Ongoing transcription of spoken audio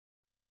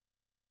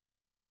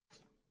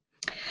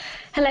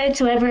Hello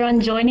to everyone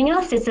joining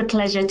us. It's a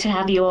pleasure to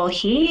have you all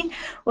here.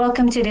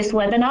 Welcome to this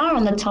webinar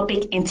on the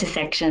topic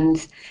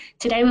intersections.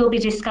 Today we'll be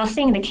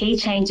discussing the key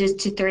changes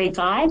to 3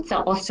 guides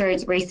that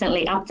Austroads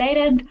recently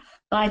updated: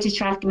 Guide to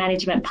Traffic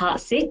Management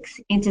Part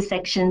 6,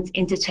 Intersections,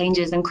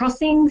 Interchanges and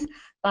Crossings;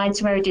 Guide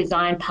to Road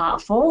Design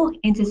Part 4,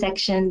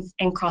 Intersections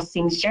and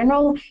Crossings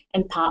General;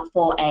 and Part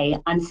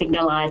 4A,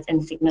 Unsignalised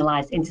and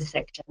Signalised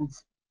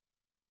Intersections.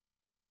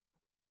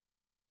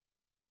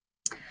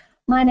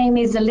 My name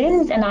is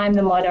Liz and I'm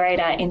the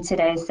moderator in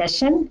today's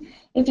session.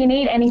 If you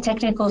need any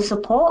technical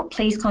support,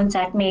 please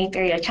contact me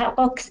through your chat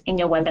box in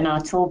your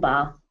webinar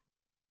toolbar.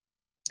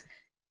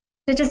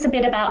 So just a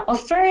bit about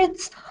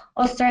Austroads.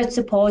 Austroads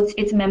supports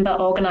its member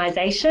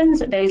organisations,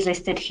 those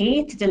listed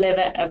here, to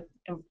deliver an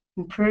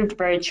improved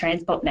road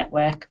transport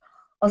network.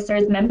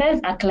 Austroads members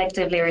are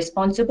collectively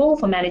responsible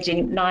for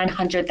managing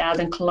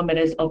 900,000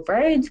 kilometres of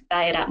roads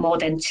valued at more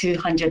than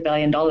 $200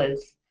 billion.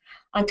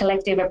 Our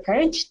collective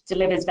approach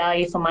delivers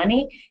value for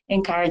money,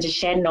 encourages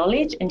shared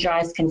knowledge and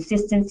drives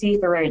consistency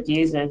for road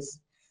users.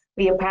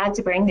 We are proud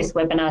to bring this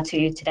webinar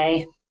to you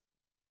today.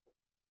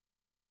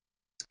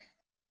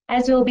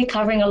 As we'll be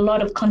covering a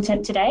lot of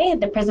content today,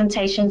 the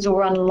presentations will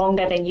run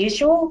longer than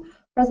usual.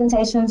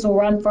 Presentations will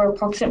run for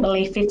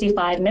approximately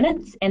 55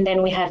 minutes and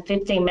then we have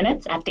 15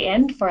 minutes at the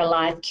end for a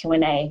live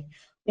Q&A.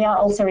 We are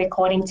also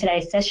recording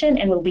today's session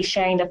and we'll be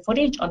sharing the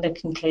footage on the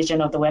conclusion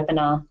of the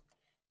webinar.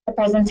 The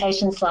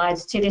presentation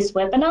slides to this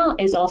webinar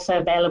is also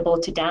available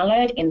to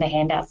download in the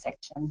handout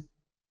section.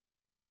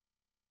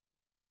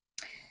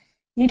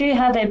 You do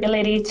have the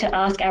ability to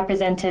ask our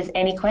presenters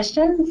any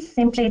questions.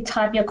 Simply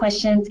type your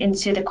questions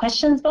into the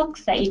questions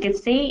box that you can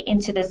see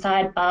into the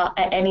sidebar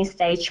at any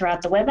stage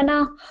throughout the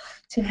webinar.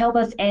 To help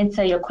us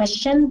answer your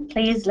question,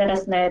 please let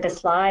us know the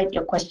slide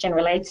your question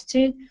relates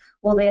to.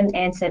 We'll then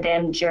answer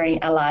them during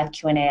a live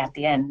Q&A at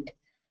the end.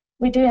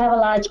 We do have a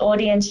large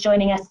audience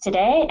joining us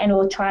today and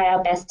we'll try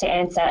our best to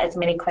answer as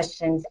many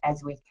questions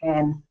as we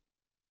can.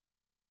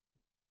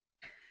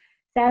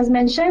 So as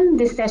mentioned,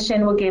 this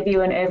session will give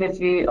you an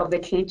overview of the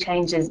key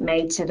changes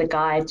made to the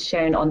guides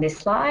shown on this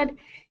slide.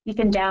 You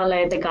can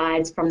download the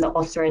guides from the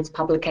Austroads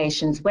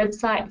Publications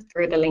website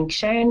through the link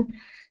shown.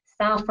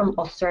 Staff from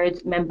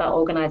Austroads member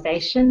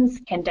organisations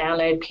can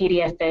download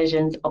PDF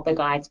versions of the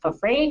guides for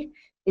free.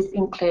 This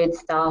includes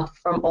staff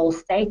from all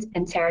state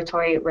and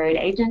territory road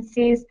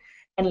agencies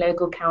and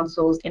local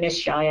councils in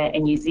Australia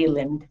and New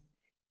Zealand.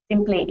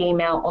 Simply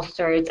email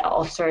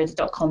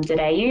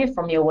austroads@austroads.com.au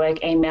from your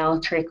work email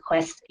to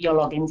request your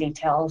login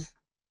details.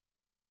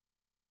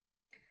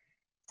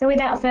 So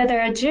without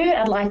further ado,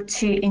 I'd like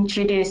to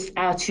introduce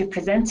our 2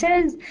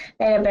 presenters.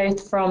 They are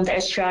both from the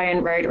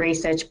Australian Road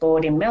Research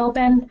Board in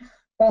Melbourne.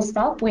 First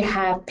up, we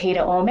have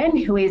Peter Orman,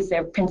 who is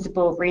the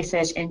Principal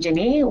Research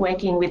Engineer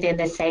working within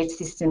the Safe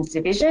Systems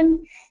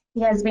Division. He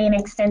has been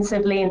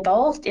extensively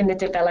involved in the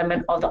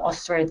development of the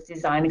Austroads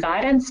design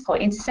guidance for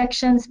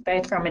intersections,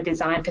 both from a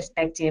design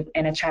perspective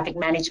and a traffic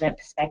management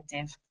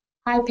perspective.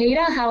 Hi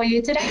Peter, how are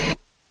you today?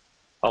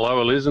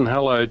 Hello Liz and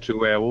hello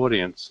to our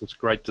audience. It's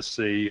great to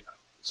see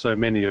so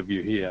many of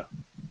you here.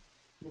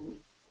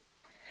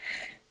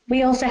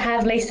 We also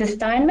have Lisa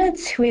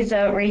Steinmetz, who is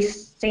a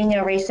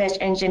Senior Research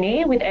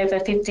Engineer with over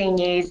 15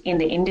 years in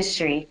the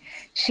industry.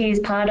 She is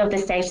part of the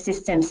Safe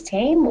Systems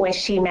team, where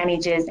she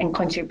manages and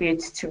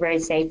contributes to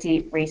road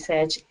safety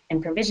research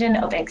and provision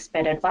of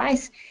expert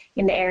advice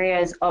in the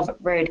areas of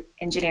road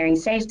engineering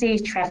safety,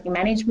 traffic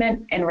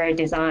management and road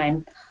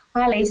design.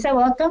 Hi Lisa,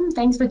 welcome.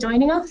 Thanks for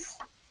joining us.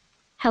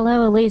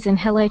 Hello Elise and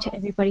hello to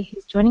everybody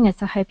who's joining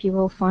us. I hope you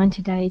all find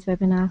today's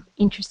webinar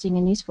interesting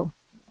and useful.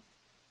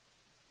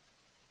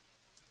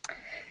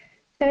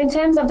 So in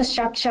terms of the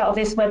structure of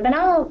this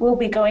webinar, we'll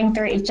be going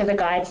through each of the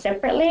guides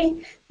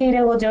separately.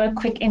 Peter will do a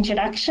quick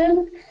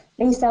introduction.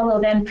 Lisa will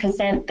then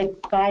present the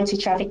Guide to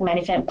Traffic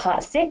Management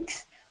Part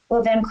 6.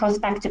 We'll then cross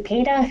back to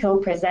Peter, who will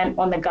present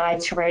on the Guide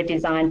to Road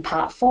Design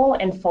Part 4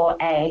 and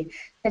 4A.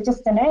 So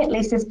just a note,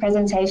 Lisa's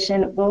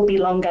presentation will be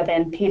longer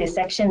than Peter's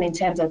section in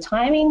terms of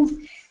timings,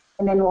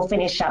 and then we'll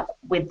finish up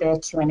with the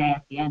Q&A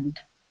at the end.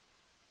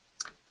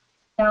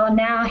 So I'll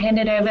now hand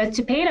it over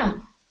to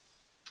Peter.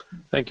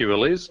 Thank you,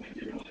 Elise.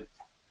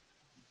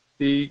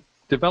 The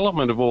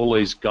development of all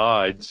these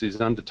guides is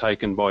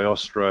undertaken by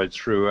Austroads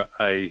through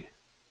a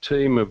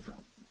team of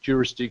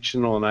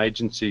jurisdictional and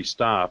agency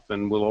staff,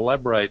 and we'll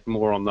elaborate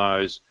more on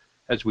those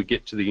as we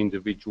get to the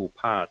individual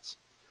parts.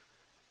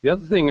 The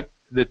other thing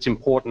that's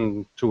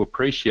important to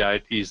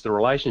appreciate is the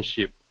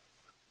relationship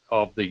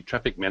of the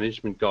traffic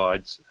management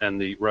guides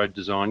and the road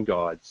design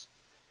guides.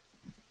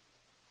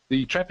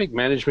 The traffic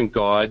management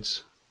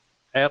guides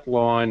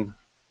outline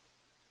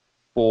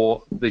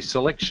for the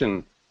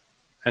selection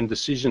and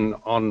decision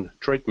on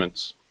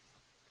treatments.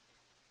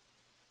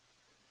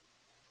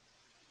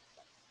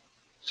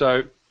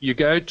 So you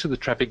go to the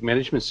traffic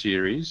management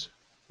series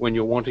when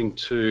you're wanting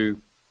to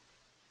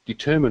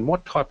determine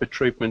what type of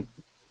treatment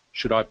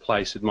should I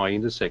place at my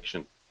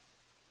intersection.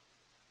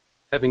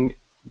 Having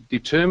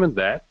determined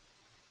that,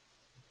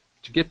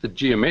 to get the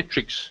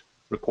geometrics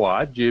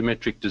required,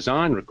 geometric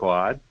design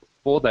required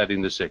for that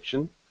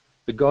intersection,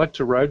 the Guide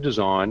to Road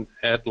Design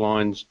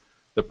outlines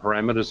the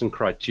parameters and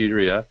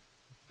criteria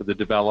for the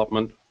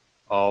development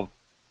of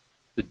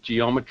the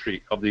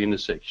geometry of the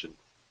intersection.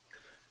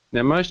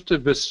 Now, most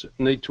of us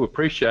need to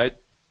appreciate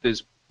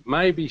there's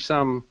maybe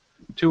some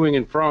toing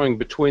and froing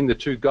between the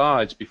two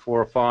guides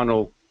before a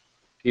final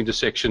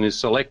intersection is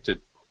selected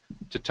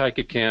to take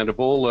account of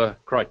all the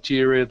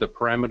criteria, the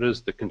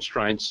parameters, the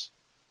constraints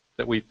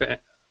that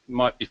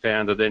might be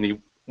found at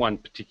any one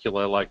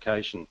particular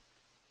location.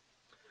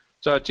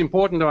 So it's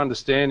important to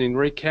understand, in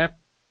recap,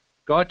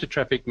 Guide to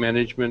Traffic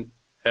Management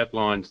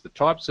outlines the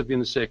types of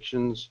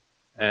intersections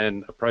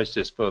and a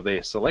process for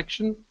their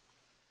selection,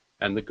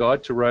 and the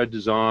Guide to Road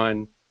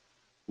Design,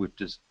 we've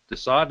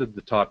decided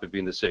the type of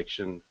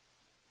intersection.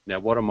 Now,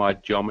 what are my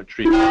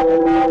geometry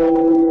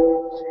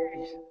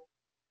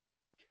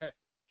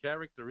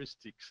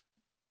characteristics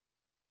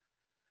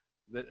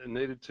that are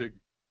needed to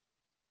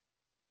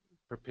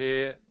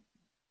prepare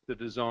the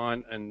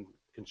design and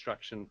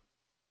construction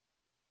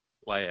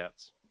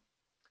layouts?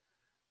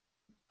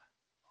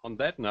 On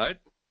that note,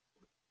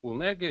 we'll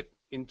now get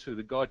into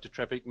the Guide to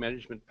Traffic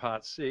Management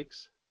Part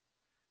 6,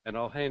 and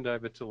I'll hand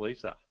over to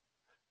Lisa.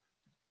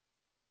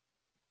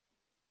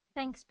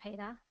 Thanks,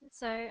 Peter.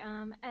 So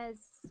as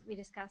we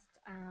discussed,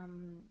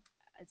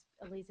 as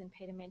Elise and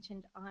Peter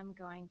mentioned, I'm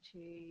going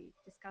to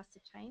discuss the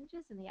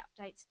changes and the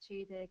updates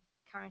to the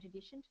current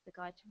edition to the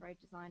Guide to Road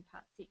Design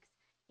Part 6,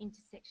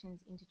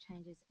 Intersections,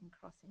 Interchanges and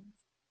Crossings.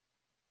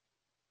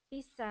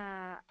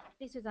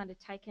 This was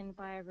undertaken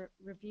by a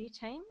review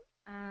team,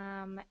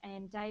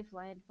 and Dave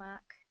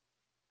Landmark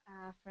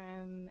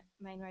from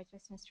Main Roads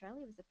Western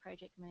Australia was the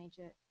project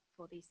manager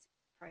for this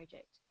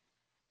project.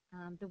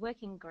 The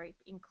working group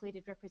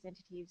included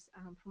representatives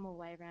from all the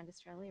way around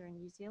Australia and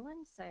New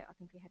Zealand, so I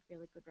think we had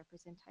really good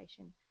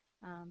representation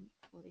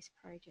for this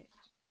project.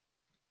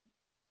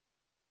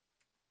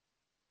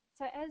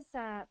 So as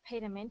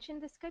Peter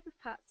mentioned, the scope of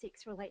Part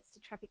 6 relates to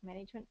traffic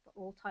management for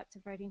all types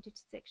of road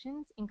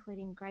intersections,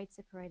 including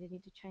grade-separated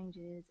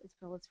interchanges, as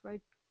well as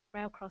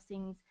rail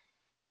crossings,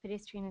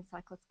 pedestrian and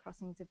cyclist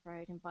crossings of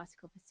road and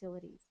bicycle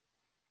facilities.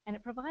 And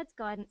it provides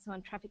guidance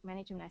on traffic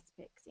management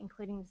aspects,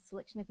 including the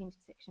selection of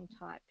intersection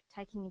type,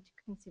 taking into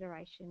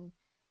consideration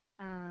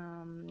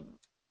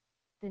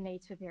the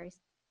needs for various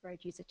road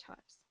user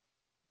types.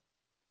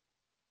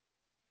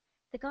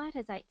 The guide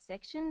has 8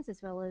 sections,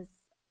 as well as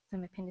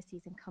some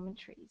appendices and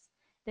commentaries.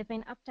 There have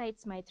been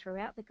updates made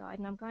throughout the guide,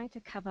 and I'm going to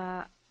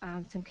cover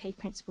some key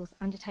principles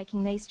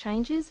undertaking these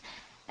changes,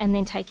 and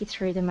then take you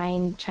through the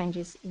main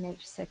changes in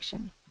each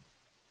section.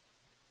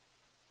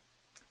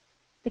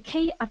 The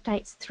key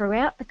updates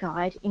throughout the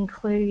guide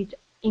include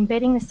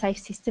embedding the safe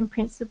system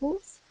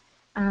principles,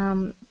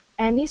 and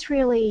this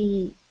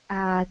really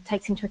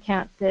takes into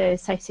account the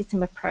safe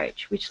system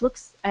approach, which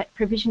looks at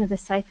provision of the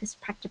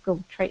safest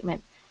practical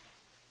treatment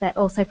that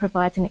also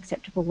provides an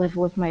acceptable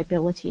level of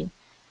mobility,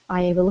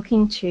 i.e. we're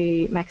looking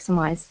to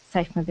maximise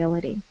safe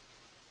mobility.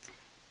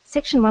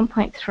 Section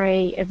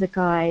 1.3 of the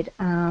guide,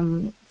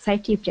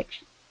 safety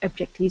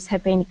objectives,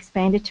 have been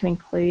expanded to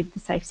include the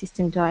safe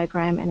system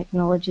diagram, and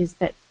acknowledges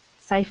that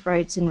safe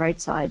roads and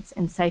roadsides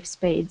and safe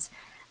speeds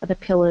are the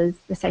pillars,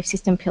 the safe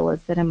system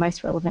pillars, that are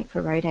most relevant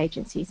for road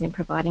agencies in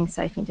providing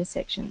safe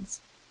intersections.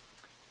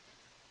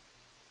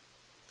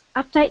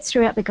 Updates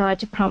throughout the guide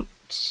to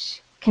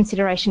prompt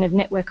consideration of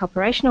network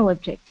operational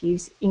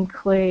objectives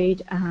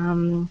include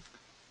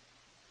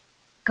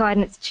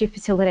guidance to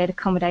facilitate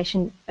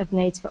accommodation of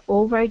needs for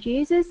all road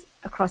users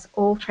across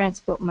all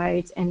transport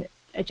modes and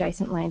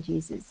adjacent land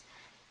users.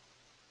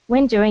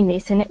 When doing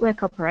this, a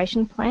network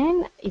operation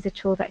plan is a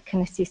tool that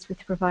can assist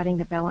with providing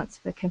the balance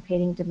for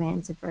competing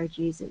demands of road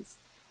users.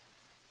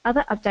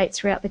 Other updates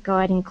throughout the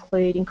guide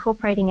include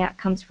incorporating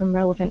outcomes from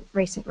relevant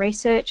recent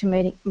research,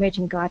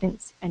 emerging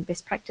guidance and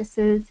best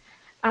practices,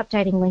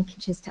 updating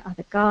linkages to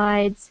other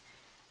guides.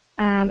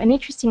 An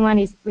interesting one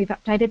is we've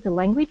updated the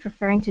language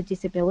referring to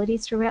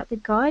disabilities throughout the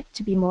guide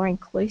to be more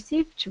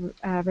inclusive, to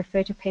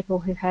refer to people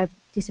who have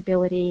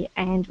disability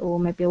and or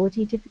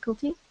mobility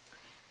difficulty.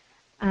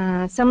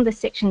 Some of the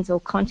sections or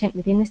content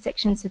within the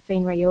sections have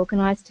been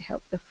reorganised to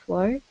help the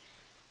flow,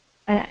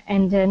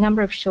 and a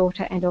number of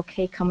shorter and or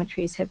key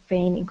commentaries have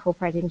been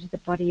incorporated into the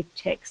body of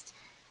text,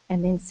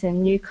 and then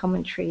some new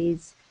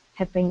commentaries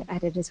have been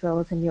added as well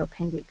as a new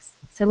appendix.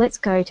 So let's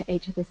go to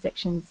each of the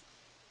sections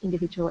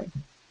individually.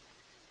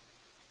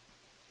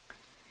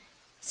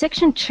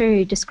 Section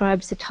 2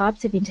 describes the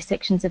types of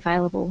intersections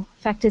available,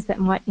 factors that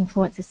might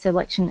influence the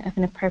selection of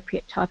an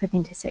appropriate type of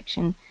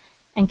intersection,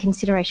 and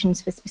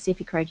considerations for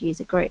specific road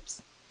user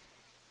groups.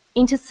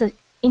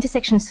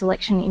 Intersection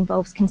selection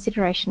involves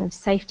consideration of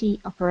safety,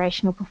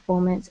 operational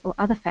performance, or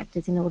other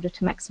factors in order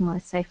to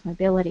maximise safe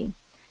mobility.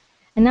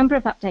 A number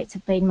of updates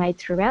have been made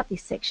throughout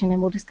this section,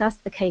 and we'll discuss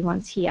the key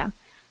ones here.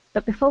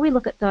 But before we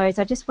look at those,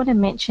 I just want to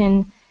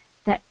mention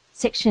that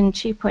Section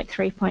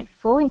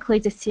 2.3.4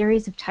 includes a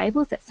series of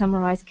tables that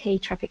summarise key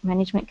traffic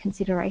management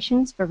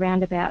considerations for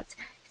roundabouts,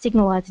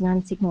 signalised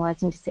and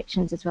unsignalised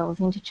intersections, as well as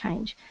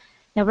interchange.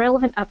 Now,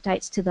 relevant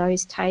updates to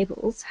those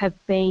tables have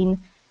been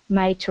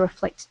made to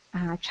reflect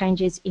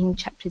changes in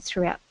chapters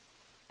throughout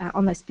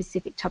on those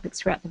specific topics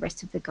throughout the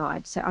rest of the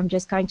guide. So I'm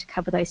just going to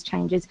cover those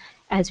changes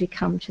as we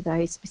come to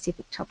those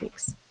specific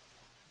topics.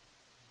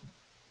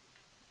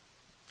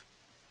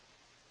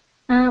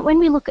 When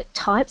we look at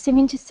types of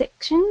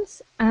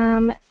intersections,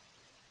 one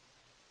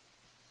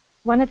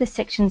of the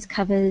sections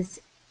covers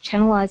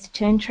channelized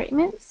turn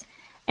treatments,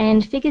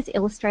 and figures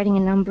illustrating a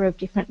number of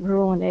different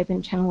rural and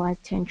urban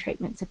channelized turn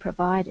treatments are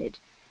provided.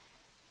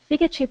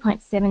 Figure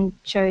 2.7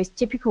 shows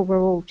typical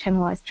rural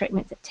channelized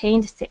treatments at T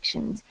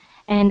intersections,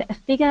 and a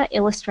figure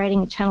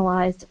illustrating a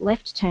channelized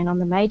left turn on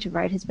the major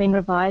road has been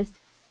revised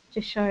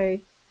to show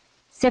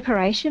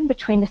separation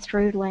between the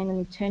through lane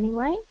and the turning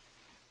lane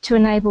to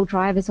enable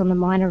drivers on the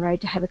minor road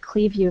to have a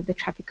clear view of the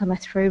traffic on the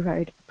through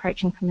road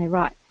approaching from their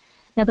right.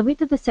 Now, the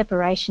width of the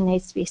separation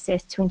needs to be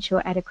assessed to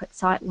ensure adequate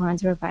sight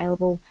lines are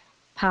available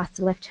past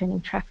the left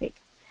turning traffic.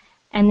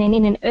 And then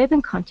in an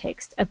urban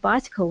context, a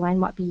bicycle lane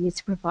might be used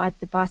to provide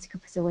the bicycle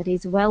facility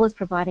as well as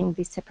providing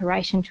this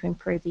separation to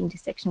improve the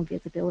intersection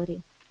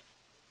visibility.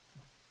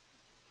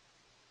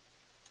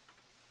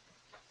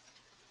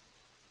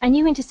 A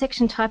new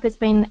intersection type has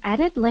been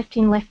added,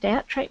 left-in,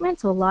 left-out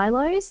treatments, or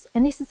LILOs,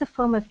 and this is a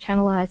form of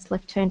channelized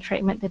left turn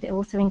treatment that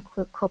also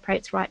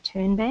incorporates right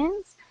turn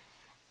bands.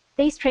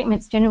 These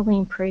treatments generally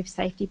improve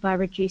safety by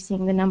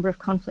reducing the number of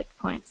conflict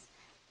points,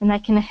 and they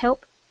can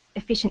help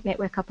efficient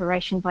network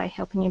operation by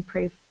helping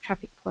improve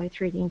traffic flow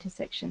through the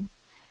intersection.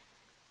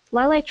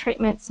 LILO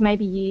treatments may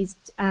be used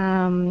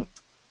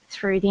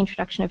through the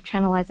introduction of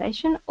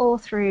channelization or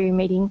through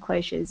median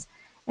closures,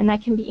 and they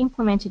can be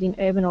implemented in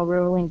urban or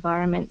rural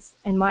environments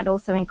and might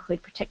also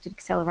include protected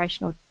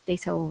acceleration or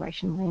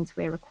deceleration lanes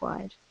where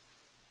required.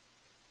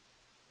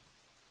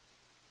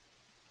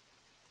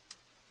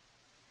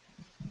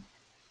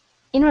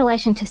 In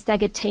relation to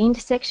staggered T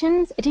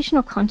intersections,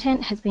 additional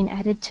content has been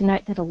added to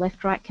note that a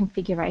left-right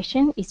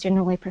configuration is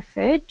generally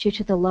preferred due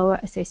to the lower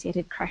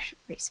associated crash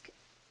risk,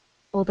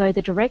 although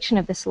the direction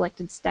of the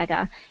selected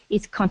stagger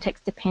is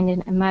context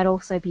dependent and might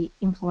also be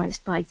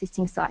influenced by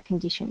existing site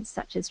conditions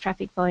such as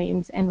traffic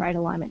volumes and road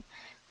alignment.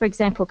 For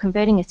example,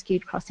 converting a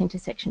skewed cross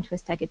intersection to a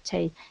staggered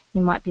T,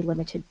 you might be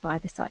limited by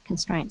the site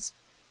constraints.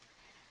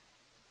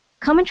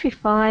 Commentary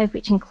 5,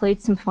 which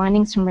includes some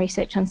findings from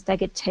research on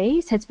staggered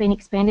Ts, has been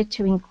expanded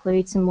to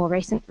include some more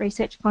recent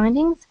research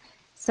findings.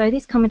 So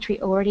this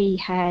commentary already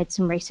had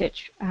some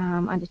research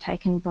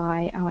undertaken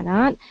by Owen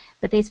Arndt,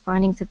 but these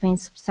findings have been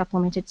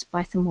supplemented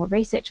by some more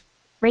recent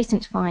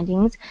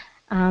findings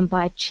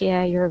by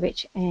Chia,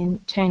 Jurovich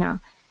and Turner.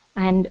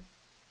 And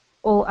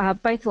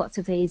both lots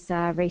of these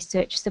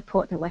research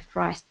support the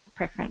left-right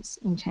preference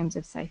in terms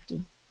of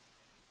safety.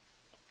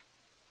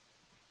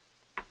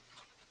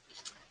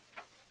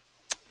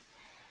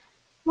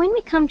 When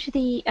we come to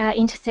the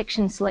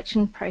intersection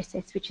selection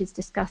process, which is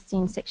discussed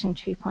in section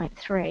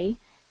 2.3,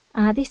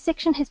 this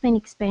section has been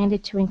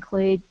expanded to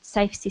include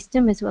safe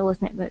system as well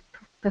as network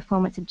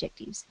performance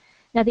objectives.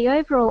 Now, the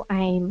overall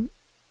aim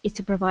is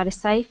to provide a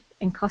safe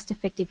and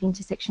cost-effective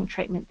intersection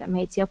treatment that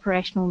meets the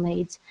operational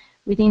needs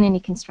within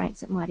any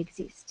constraints that might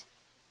exist.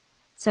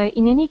 So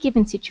in any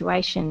given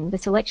situation, the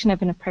selection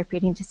of an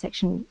appropriate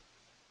intersection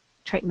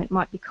treatment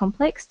might be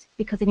complex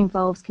because it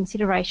involves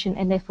consideration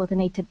and therefore the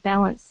need to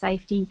balance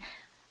safety,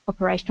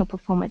 operational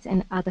performance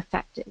and other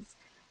factors.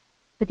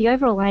 But the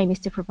overall aim is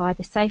to provide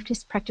the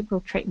safest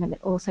practical treatment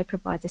that also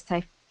provides a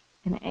safe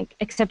and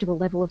acceptable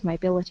level of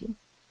mobility.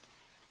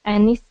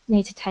 And this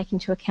needs to take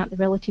into account the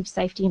relative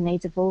safety and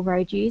needs of all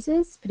road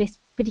users,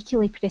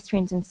 particularly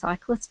pedestrians and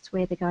cyclists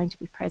where they're going to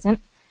be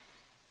present.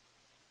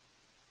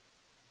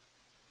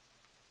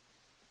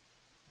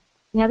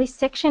 Now, this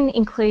section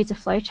includes a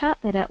flowchart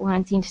that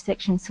outlines the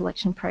intersection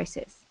selection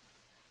process.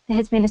 There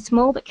has been a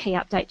small but key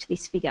update to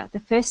this figure. The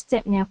first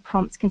step now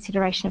prompts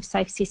consideration of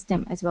safe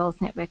system as well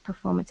as network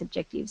performance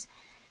objectives.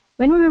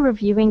 When we were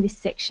reviewing this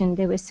section,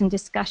 there was some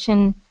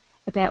discussion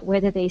about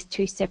whether these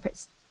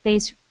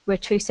were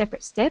two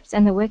separate steps,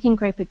 and the working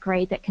group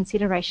agreed that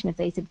consideration of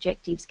these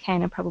objectives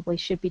can and probably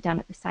should be done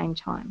at the same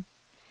time.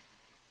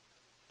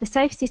 The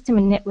safe system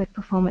and network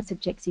performance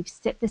objectives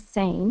set the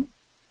scene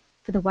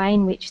for the way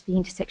in which the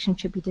intersection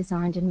should be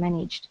designed and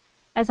managed.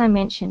 As I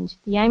mentioned,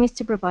 the aim is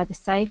to provide the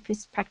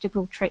safest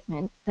practical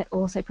treatment that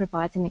also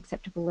provides an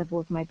acceptable level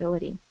of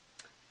mobility.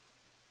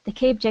 The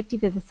key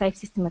objective of the safe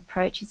system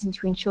approach is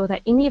to ensure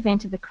that in the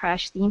event of a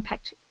crash, the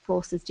impact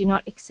forces do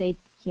not exceed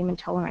human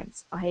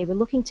tolerance, i.e. we're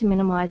looking to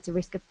minimise the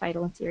risk of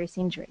fatal and serious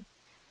injury.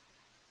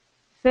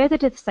 Further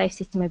to the safe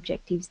system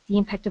objectives, the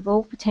impact of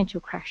all potential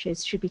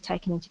crashes should be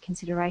taken into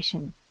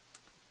consideration.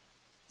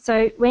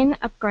 So when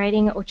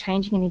upgrading or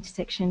changing an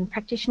intersection,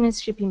 practitioners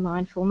should be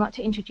mindful not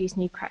to introduce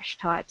new crash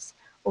types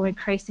or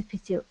increase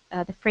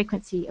the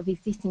frequency of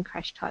existing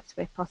crash types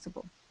where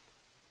possible,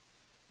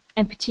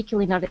 and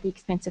particularly not at the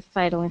expense of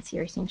fatal and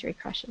serious injury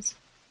crashes.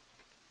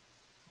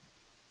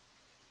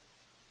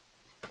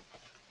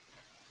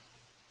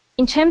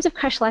 In terms of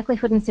crash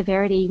likelihood and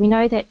severity, we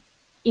know that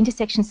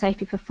intersection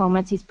safety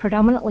performance is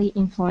predominantly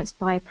influenced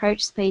by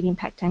approach, speed,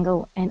 impact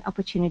angle, and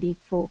opportunity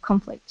for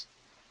conflict.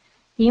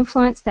 The the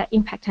influence that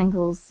impact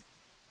angles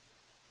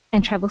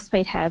and travel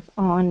speed have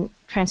on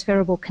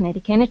transferable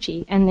kinetic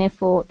energy, and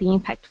therefore the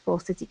impact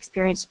forces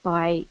experienced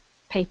by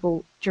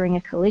people during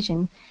a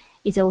collision,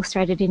 is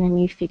illustrated in a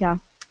new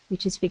figure,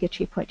 which is figure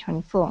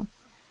 2.24.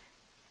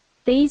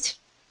 These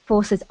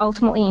forces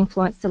ultimately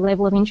influence the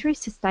level of injury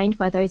sustained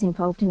by those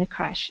involved in a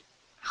crash.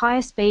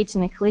 Higher speeds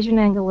and a collision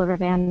angle of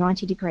around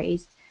 90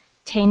 degrees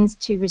tends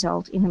to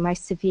result in the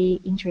most severe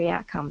injury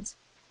outcomes.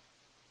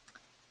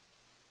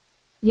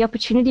 The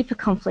opportunity for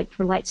conflict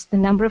relates to the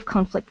number of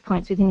conflict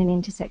points within an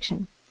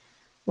intersection.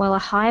 While a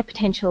higher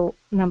potential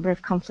number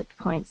of conflict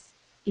points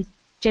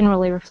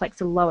generally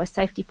reflects a lower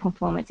safety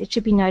performance, it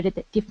should be noted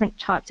that different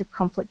types of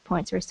conflict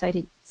points are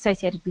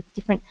associated with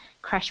different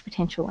crash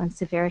potential and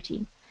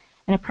severity,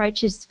 and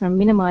approaches for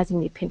minimising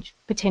the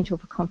potential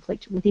for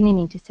conflict within an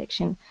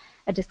intersection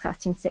are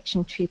discussed in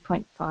section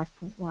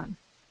 2.5.1.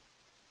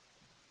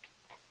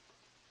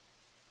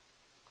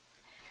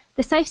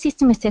 The Safe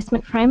System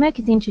Assessment Framework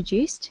is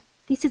introduced.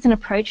 This is an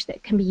approach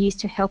that can be used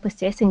to help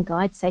assess and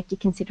guide safety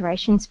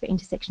considerations for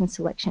intersection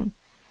selection.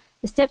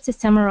 The steps are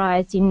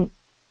summarised in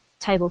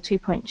Table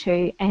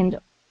 2.2, and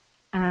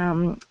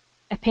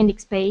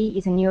Appendix B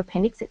is a new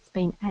appendix that's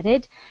been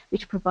added,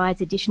 which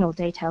provides additional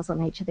details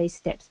on each of these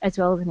steps, as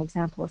well as an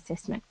example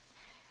assessment.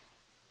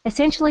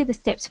 Essentially, the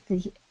steps of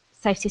the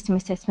Safe System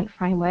Assessment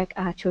Framework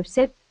are to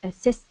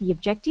assess the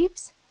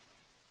objectives,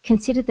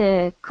 consider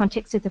the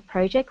context of the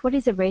project, what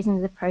is the reason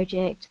of the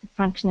project, the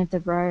function of the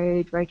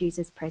road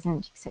users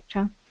present,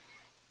 etc.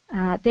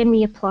 Then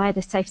we apply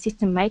the Safe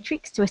System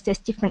Matrix to assess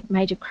different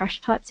major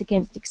crash types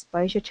against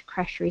exposure to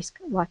crash risk,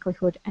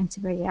 likelihood and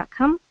severity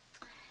outcome.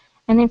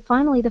 And then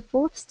finally, the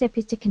fourth step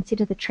is to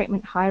consider the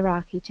treatment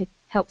hierarchy to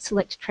help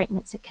select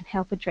treatments that can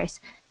help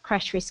address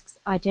crash risks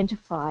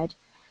identified.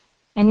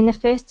 And in the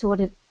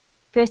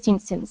first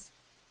instance,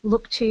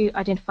 look to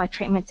identify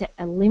treatments that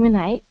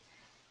eliminate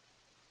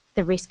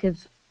the risk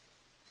of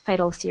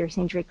fatal or serious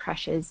injury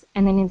crashes.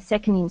 And then in the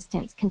second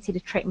instance, consider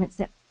treatments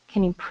that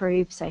can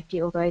improve safety,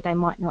 although they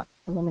might not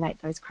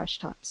eliminate those crash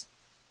types.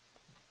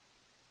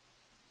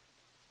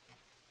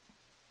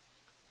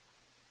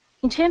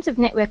 In terms of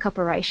network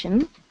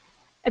operation,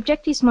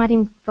 objectives might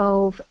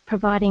involve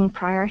providing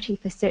priority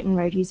for certain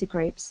road user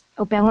groups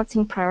or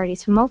balancing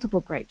priorities for multiple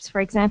groups. For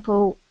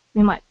example,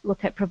 we might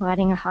look at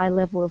providing a high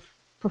level of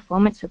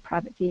performance for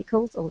private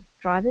vehicles or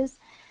drivers.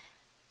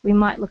 We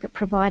might look at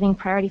providing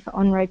priority for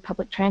on-road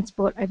public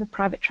transport over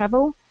private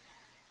travel.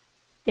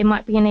 There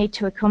might be a need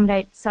to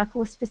accommodate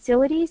cyclist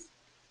facilities,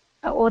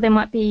 or there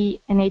might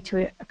be a need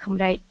to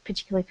accommodate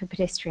particularly for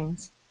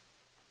pedestrians.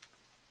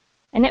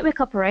 A network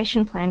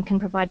operation plan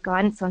can provide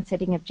guidance on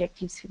setting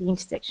objectives for the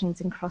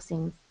intersections and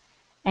crossings,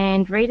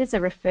 and readers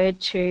are referred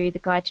to the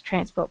Guide to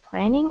Transport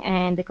Planning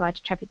and the Guide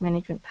to Traffic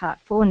Management Part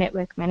 4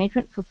 Network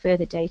Management for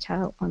further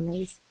detail on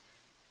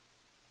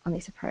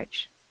this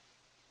approach.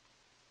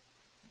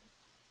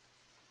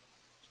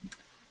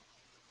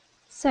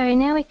 So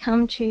now we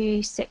come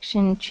to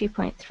section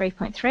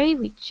 2.3.3,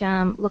 which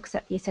looks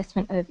at the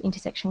assessment of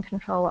intersection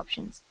control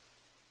options.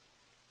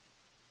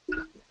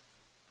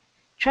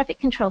 Traffic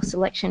control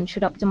selection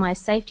should optimise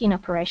safety and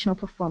operational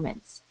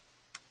performance.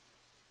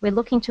 We're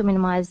looking to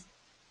minimise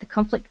the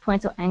conflict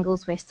points or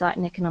angles where site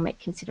and economic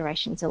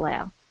considerations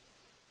allow.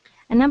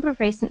 A number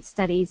of recent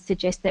studies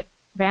suggest that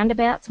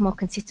roundabouts more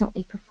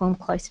consistently perform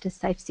closer to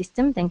safe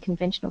system than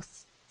conventional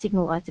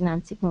signalised and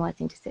unsignalised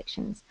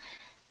intersections.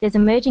 There's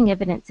emerging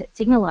evidence that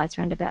signalised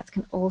roundabouts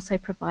can also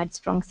provide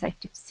strong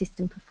safety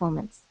system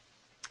performance.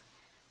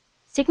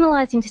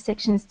 Signalised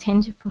intersections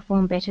tend to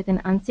perform better than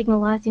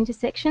unsignalised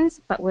intersections,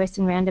 but worse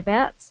than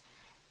roundabouts,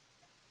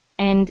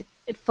 and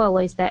it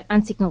follows that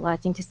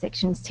unsignalised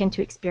intersections tend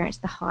to experience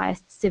the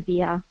highest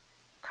severe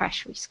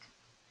crash risk.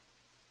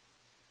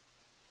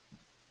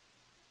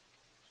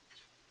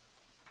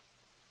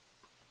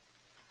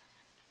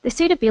 The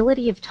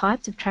suitability of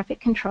types of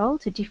traffic control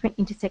to different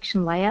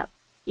intersection layouts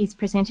is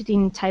presented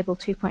in Table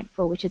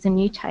 2.4, which is a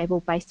new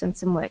table based on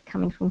some work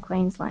coming from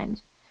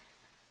Queensland.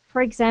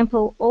 For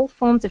example, all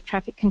forms of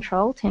traffic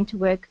control tend to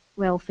work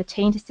well for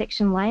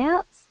T-intersection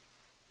layouts,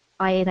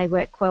 i.e. they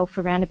work well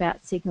for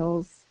roundabout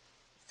signals,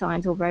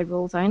 signs or road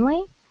rules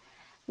only,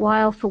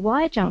 while for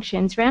Y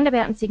junctions,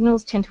 roundabout and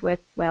signals tend to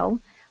work well,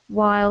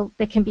 while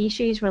there can be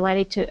issues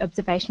related to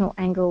observational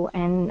angle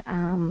and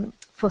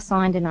for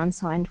signed and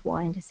unsigned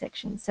Y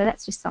intersections. So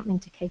that's just something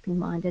to keep in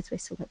mind as we're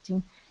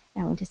selecting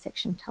our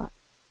intersection type.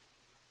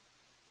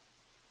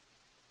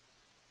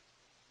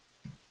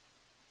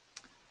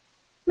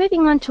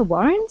 Moving on to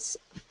warrants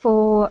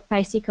for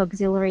basic,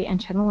 auxiliary and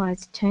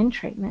channelized turn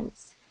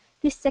treatments.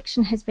 This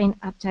section has been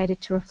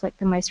updated to reflect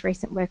the most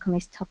recent work on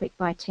this topic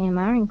by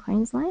TMR in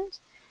Queensland.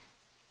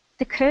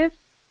 The curve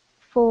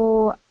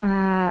for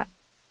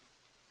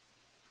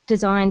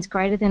designs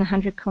greater than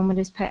 100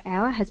 kilometres per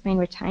hour has been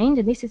retained,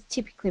 and this is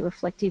typically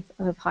reflective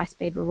of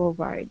high-speed rural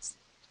roads.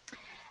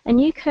 A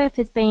new curve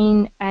has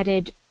been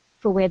added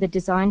for where the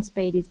design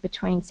speed is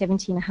between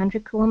 70 and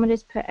 100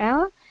 kilometres per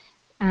hour.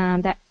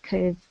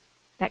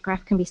 That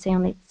graph can be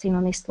seen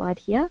on this slide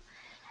here.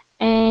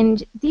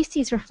 And this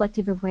is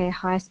reflective of where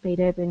high-speed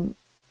urban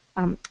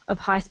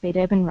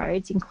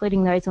roads,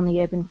 including those on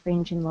the urban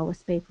fringe and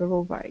lower-speed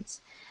rural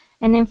roads.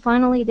 And then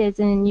finally, there's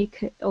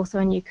also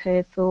a new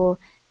curve for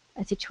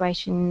a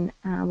situation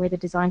where the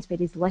design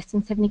speed is less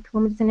than 70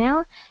 kilometres an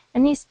hour,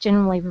 and this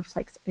generally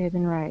reflects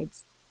urban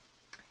roads.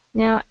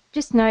 Now,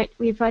 just note,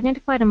 we've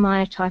identified a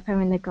minor typo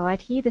in the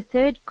guide here. The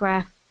third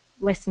graph,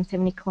 less than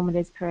 70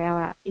 kilometres per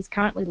hour, is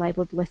currently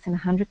labelled less than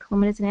 100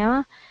 kilometres an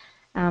hour.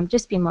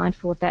 Just be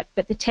mindful of that,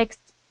 but the text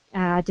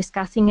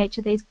discussing each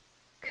of these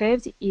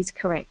curves is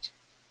correct.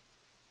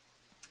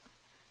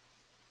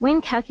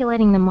 When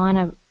calculating the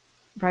minor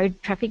road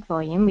traffic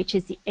volume, which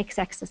is the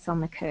x-axis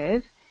on the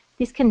curve,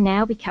 this can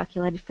now be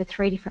calculated for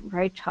 3 different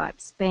road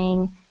types,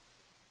 being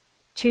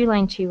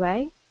 2-lane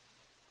 2A,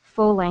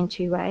 4-lane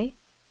 2A,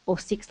 or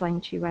 6-lane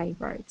 2A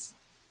roads.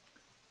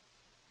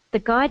 The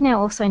guide now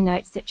also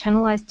notes that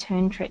channelized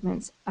turn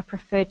treatments are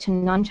preferred to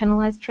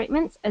non-channelized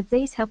treatments, as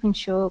these help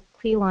ensure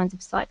clear lines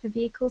of sight for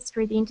vehicles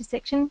through the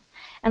intersection,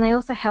 and they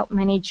also help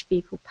manage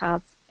vehicle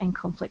paths and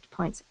conflict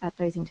points at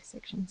those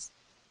intersections.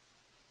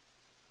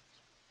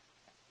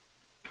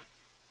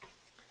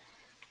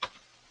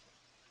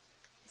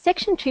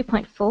 Section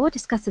 2.4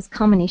 discusses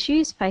common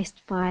issues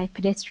faced by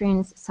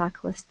pedestrians,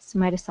 cyclists,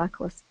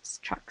 motorcyclists,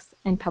 trucks,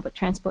 and public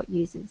transport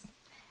users,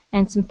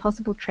 and some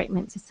possible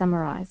treatments are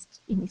summarised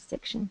in this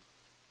section.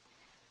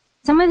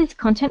 Some of this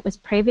content was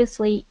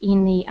previously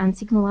in the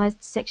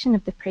unsignalised section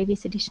of the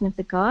previous edition of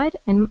the guide,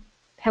 and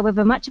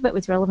however much of it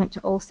was relevant to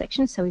all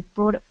sections, so we've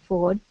brought it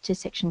forward to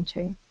section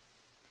 2.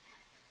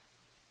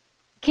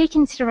 Key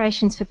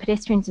considerations for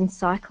pedestrians and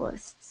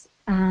cyclists.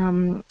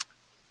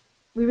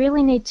 We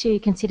really need to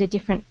consider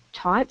different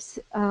types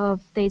of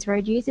these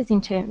road users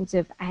in terms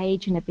of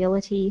age and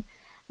ability,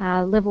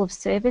 level of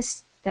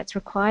service that's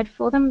required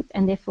for them,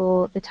 and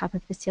therefore the type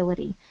of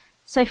facility.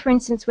 So for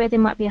instance, where there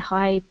might be a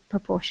high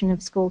proportion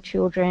of school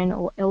children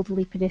or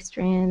elderly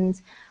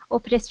pedestrians, or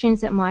pedestrians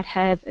that might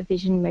have a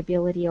vision,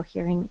 mobility or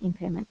hearing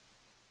impairment.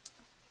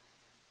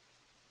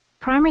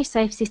 Primary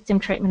safe system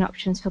treatment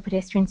options for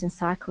pedestrians and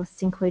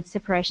cyclists include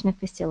separation of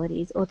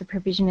facilities or the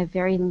provision of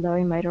very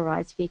low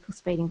motorised vehicle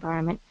speed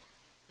environment,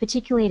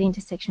 particularly at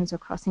intersections or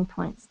crossing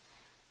points,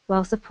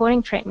 while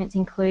supporting treatments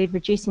include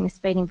reducing the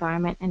speed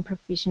environment and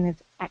provision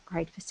of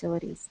at-grade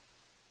facilities.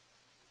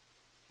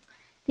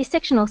 This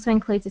section also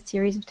includes a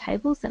series of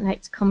tables that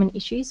notes common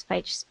issues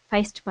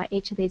faced by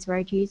each of these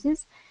road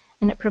users,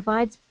 and it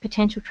provides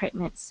potential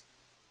treatments.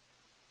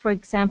 For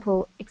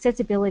example,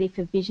 accessibility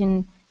for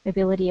vision,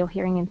 mobility or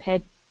hearing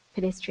impaired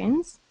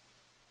pedestrians,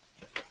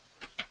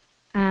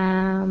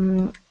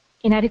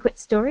 inadequate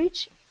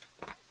storage,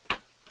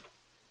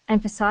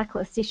 and for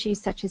cyclists,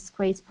 issues such as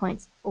squeeze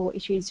points or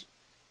issues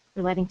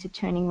relating to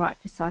turning right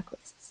for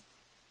cyclists.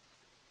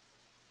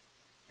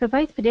 For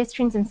both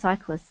pedestrians and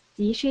cyclists,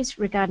 the issues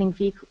regarding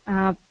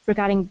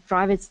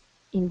drivers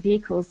in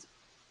vehicles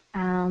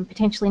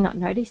potentially not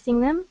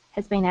noticing them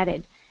has been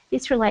added.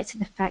 This relates to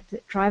the fact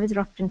that drivers are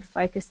often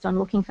focused on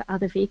looking for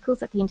other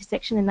vehicles at the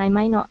intersection, and they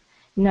may not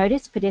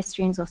notice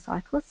pedestrians or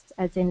cyclists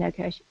as they're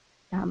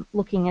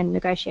looking and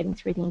negotiating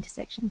through the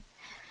intersection.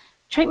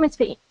 Treatments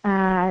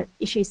for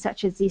issues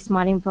such as this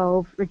might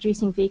involve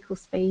reducing vehicle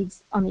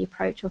speeds on the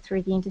approach or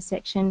through the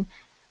intersection,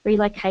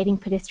 relocating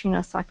pedestrian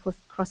or cyclist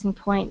crossing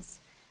points,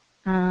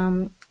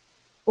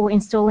 or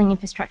installing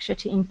infrastructure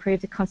to improve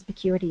the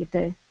conspicuity of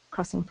the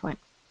crossing point.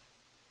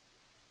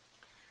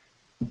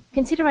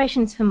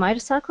 Considerations for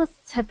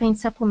motorcyclists have been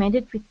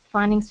supplemented with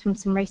findings from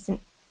some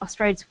recent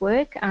Austroads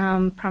work,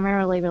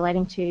 primarily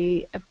relating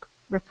to a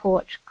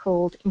report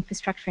called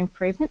Infrastructure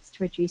Improvements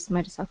to Reduce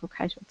Motorcycle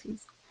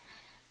Casualties.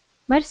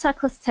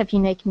 Motorcyclists have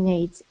unique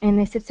needs, and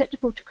they're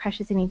susceptible to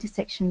crashes in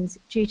intersections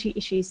due to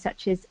issues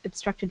such as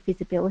obstructed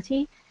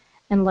visibility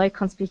and low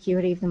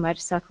conspicuity of the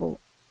motorcycle,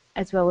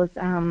 as well as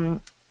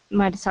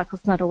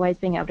motorcyclists not always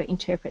being able to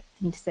interpret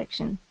the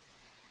intersection.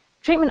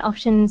 Treatment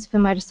options for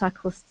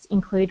motorcyclists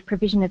include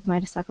provision of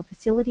motorcycle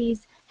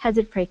facilities,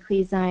 hazard-free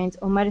clear zones,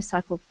 or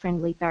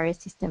motorcycle-friendly barrier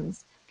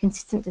systems,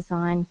 consistent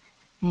design,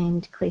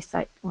 and clear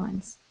sight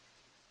lines.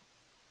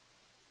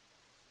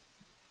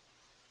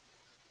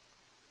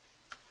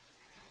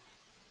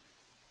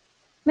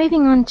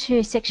 Moving on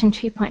to section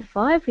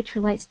 2.5, which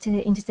relates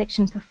to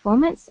intersection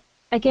performance.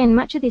 Again,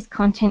 much of this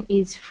content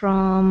is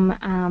from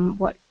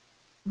what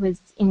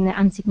was in the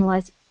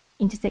unsignalised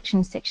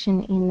intersection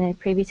section in the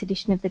previous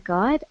edition of the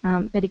guide,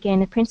 but again,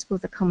 the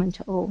principles are common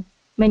to all.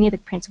 Many of the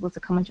principles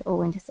are common to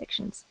all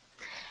intersections.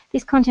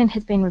 This content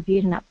has been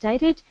reviewed and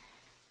updated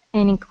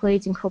and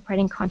includes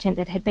incorporating content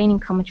that had been in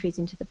commentaries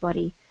into the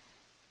body.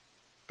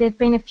 There have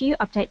been a few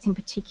updates in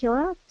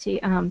particular to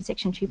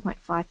section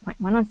 2.5.1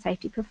 on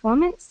safety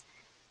performance,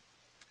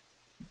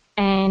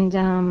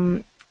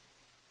 and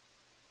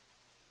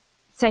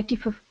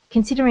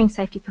considering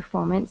safety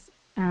performance,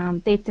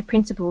 the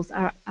principles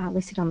are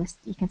listed on this.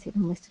 You can see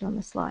them listed on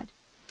the slide.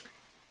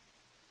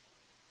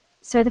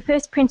 So the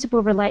first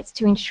principle relates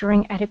to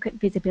ensuring adequate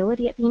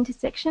visibility at the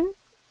intersection,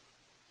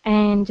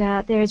 and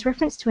there is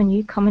reference to a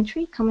new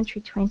commentary,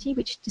 commentary 20,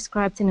 which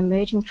describes an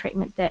emerging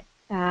treatment that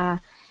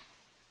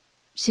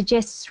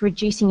suggests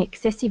reducing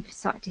excessive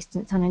sight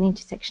distance on an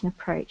intersection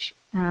approach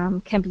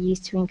can be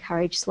used to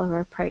encourage slower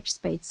approach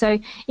speed. So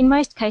in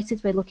most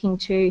cases we're looking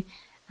to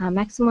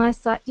maximise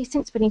sight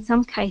distance, but in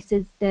some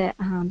cases the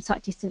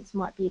sight distance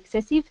might be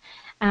excessive,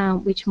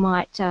 which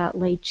might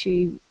lead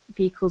to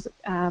vehicles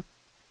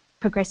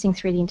progressing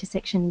through the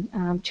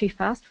intersection too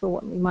fast for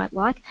what we might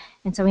like,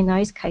 and so in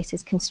those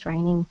cases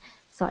constraining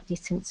sight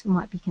distance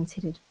might be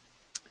considered.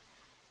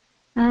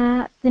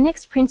 The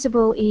next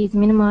principle is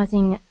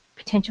minimising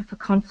potential for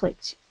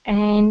conflict,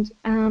 and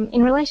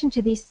in relation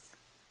to this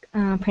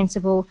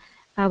principle,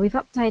 we've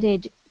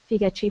updated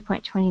figure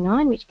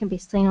 2.29, which can be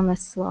seen on the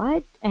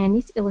slide, and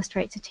this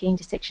illustrates a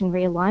T-intersection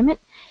realignment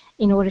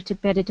in order to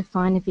better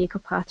define the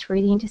vehicle path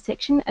through the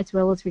intersection, as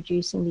well as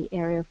reducing the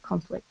area of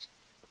conflict.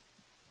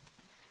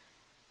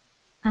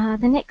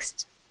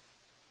 The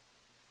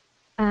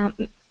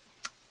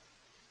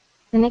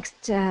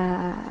next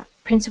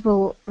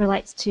principle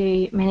relates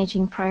to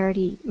managing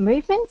priority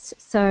movements.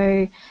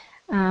 So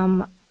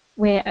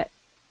where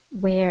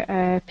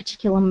a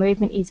particular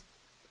movement is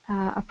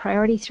a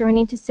priority through an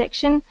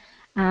intersection,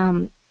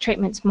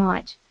 treatments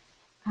might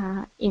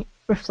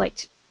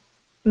reflect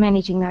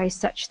managing those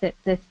such that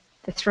the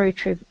through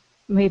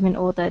movement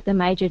or the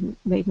major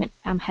movement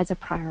has a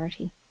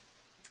priority.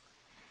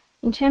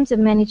 In terms of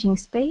managing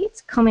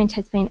speeds, comment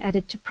has been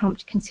added to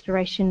prompt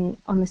consideration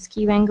on the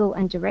skew angle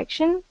and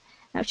direction.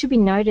 Now, it should be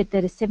noted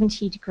that a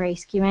 70-degree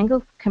skew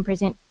angle can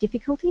present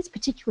difficulties,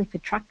 particularly for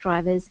truck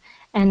drivers,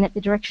 and that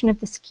the direction of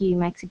the skew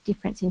makes a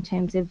difference in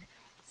terms of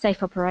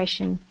safe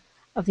operation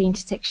of the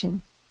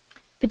intersection,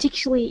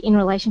 particularly in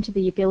relation to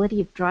the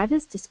ability of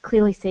drivers to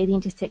clearly see the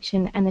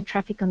intersection and the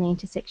traffic on the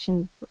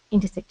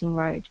intersecting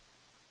road.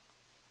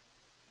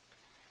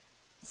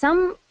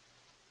 Some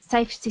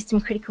safe system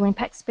critical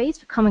impact speeds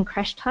for common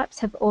crash types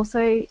have also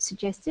been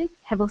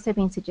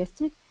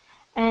suggested,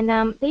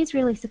 and these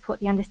really support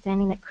the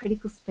understanding that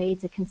critical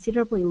speeds are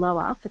considerably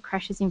lower for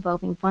crashes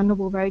involving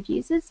vulnerable road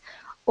users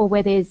or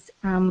where there's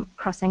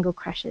cross-angle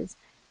crashes,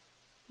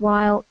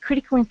 while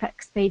critical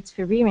impact speeds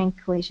for rear-end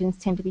collisions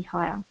tend to be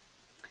higher.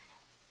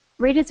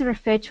 Readers are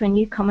referred to a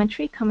new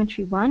commentary,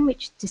 Commentary 1,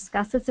 which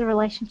discusses the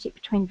relationship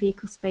between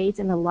vehicle speeds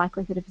and the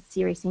likelihood of a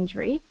serious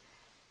injury,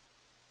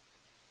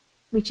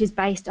 which is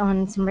based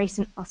on some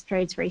recent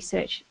Austroads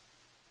research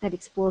that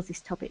explores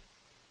this topic.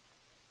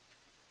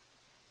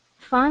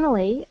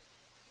 Finally,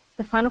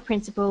 the final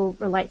principle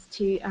relates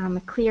to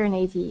a clear and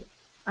easy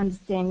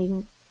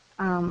understanding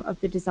of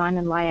the design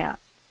and layout.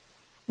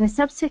 And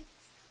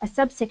a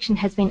subsection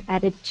has been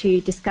added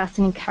to discuss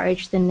and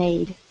encourage the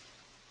need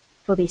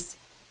for this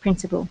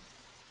principle.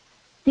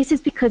 This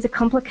is because a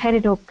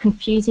complicated or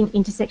confusing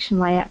intersection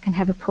layout can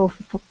have a poor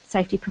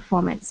safety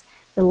performance.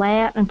 The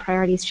layout and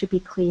priorities should be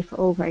clear for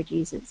all road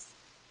users.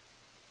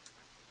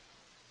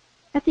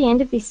 At the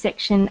end of this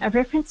section, a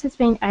reference has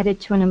been added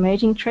to an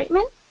emerging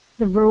treatment,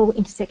 the Rural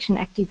Intersection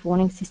Active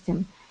Warning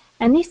System,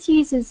 and this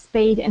uses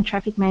speed and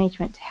traffic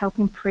management to help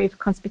improve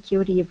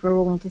conspicuity of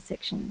rural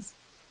intersections.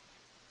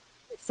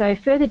 So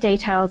further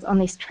details on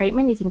this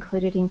treatment is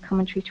included in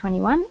Commentary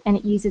 21, and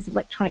it uses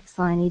electronic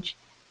signage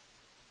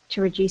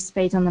to reduce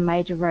speeds on the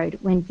major road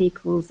when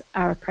vehicles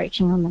are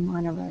approaching on the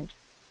minor road.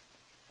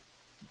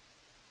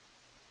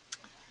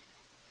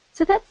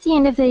 So that's the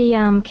end of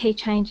the key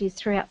changes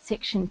throughout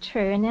section 2,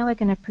 and now we're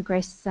going to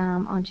progress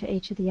onto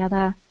each of the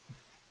other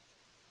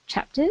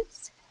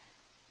chapters.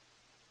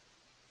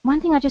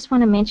 One thing I just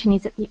want to mention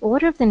is that the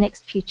order of the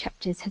next few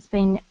chapters has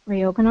been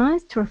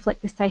reorganised to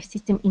reflect the safe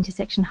system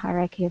intersection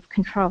hierarchy of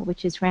control,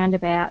 which is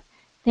roundabout,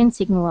 then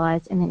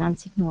signalised, and then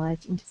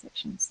unsignalised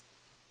intersections.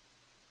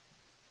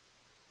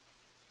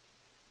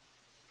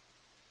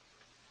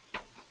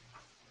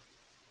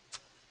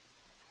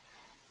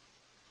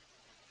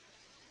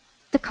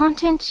 The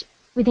content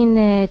within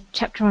the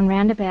chapter on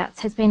roundabouts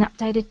has been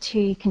updated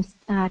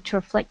to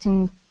reflect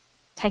and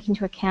take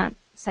into account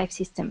safe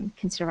system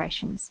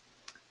considerations.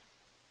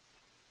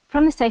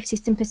 From the safe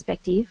system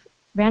perspective,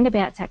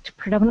 roundabouts act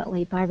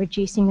predominantly by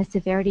reducing the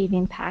severity of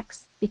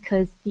impacts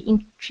because the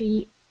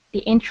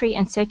entry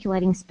and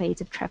circulating speeds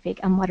of traffic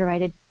are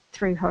moderated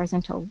through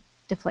horizontal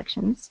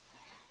deflections.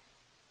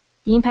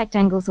 The impact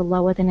angles are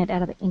lower than at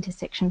other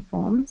intersection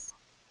forms.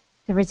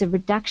 There is a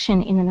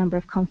reduction in the number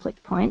of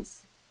conflict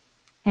points,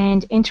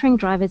 and entering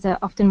drivers are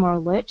often more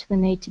alert to the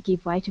need to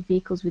give way to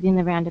vehicles within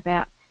the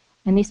roundabout,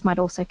 and this might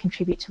also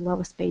contribute to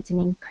lower speeds and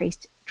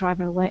increased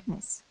driver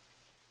alertness.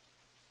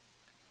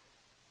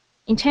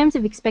 In terms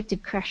of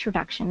expected crash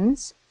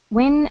reductions,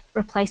 when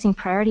replacing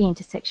priority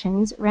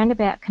intersections,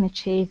 roundabout can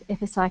achieve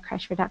FSI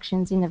crash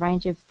reductions in the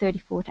range of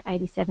 34 to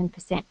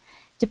 87%,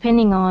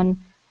 depending on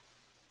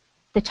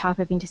the type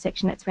of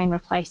intersection that's been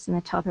replaced and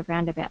the type of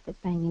roundabout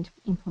that's being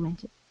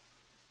implemented.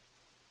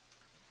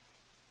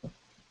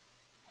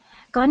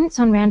 Guidance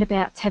on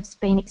roundabouts has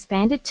been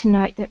expanded to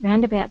note that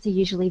roundabouts are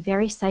usually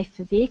very safe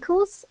for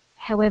vehicles.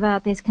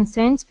 However, there's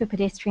concerns for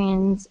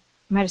pedestrians,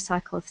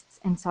 motorcyclists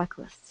and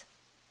cyclists.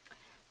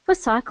 For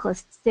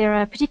cyclists, there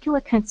are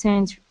particular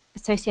concerns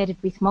associated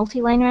with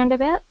multi-lane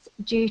roundabouts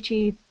due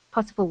to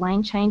possible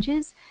lane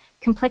changes,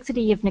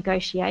 complexity of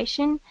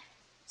negotiation,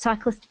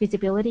 cyclist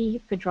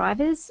visibility for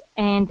drivers,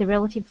 and the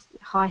relative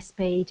high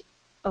speed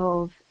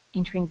of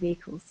entering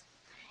vehicles.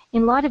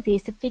 In light of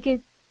this, a figure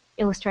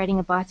illustrating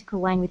a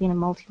bicycle lane within a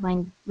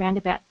multi-lane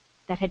roundabout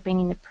that had been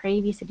in the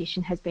previous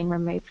edition has been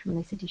removed from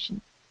this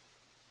edition.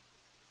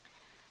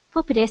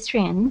 For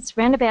pedestrians,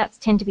 roundabouts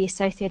tend to be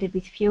associated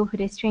with fewer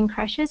pedestrian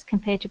crashes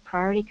compared to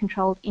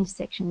priority-controlled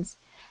intersections.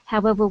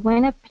 However,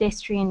 when a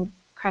pedestrian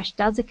crash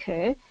does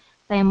occur,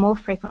 they are more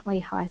frequently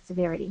high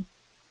severity.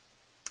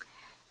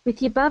 With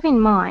the above in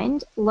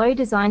mind, low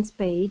design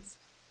speeds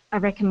are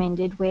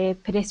recommended where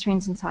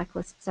pedestrians and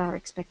cyclists are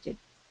expected.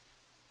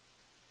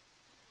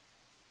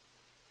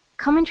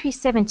 Commentary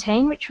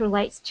 17, which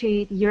relates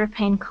to the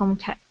European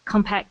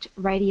Compact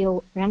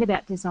Radial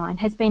Roundabout design,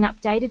 has been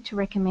updated to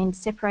recommend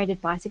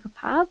separated bicycle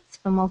paths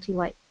for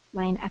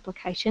multi-lane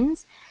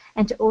applications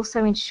and to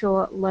also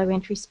ensure low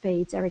entry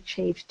speeds are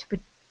achieved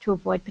to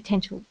avoid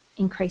potential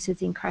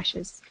increases in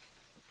crashes.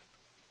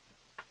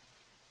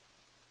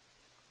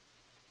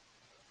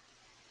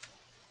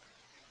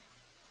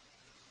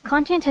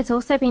 Content has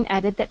also been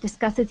added that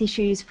discusses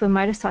issues for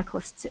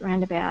motorcyclists at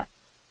roundabout.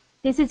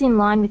 This is in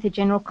line with the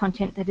general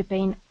content that had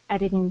been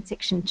added in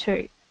Section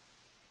 2.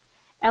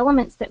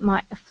 Elements that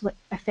might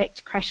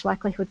affect crash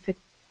likelihood for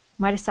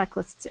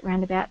motorcyclists at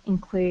roundabout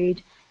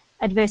include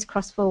adverse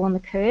crossfall on the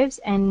curves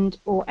and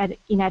or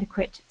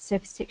inadequate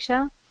surface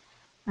texture,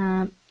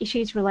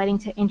 issues relating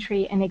to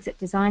entry and exit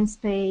design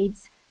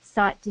speeds,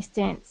 sight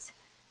distance,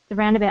 the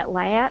roundabout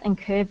layout and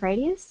curve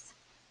radius,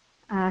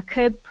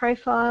 curb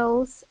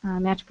profiles,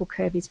 mountable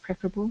curve is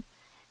preferable,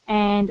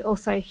 and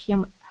also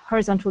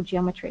horizontal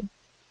geometry.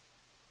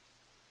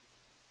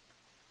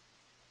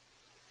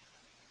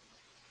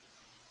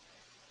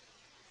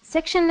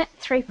 Section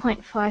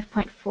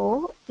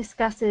 3.5.4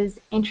 discusses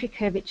entry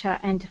curvature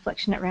and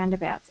deflection at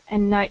roundabouts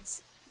and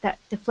notes that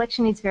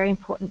deflection is a very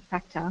important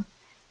factor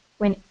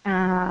when,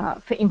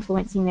 for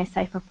influencing their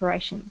safe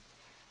operation.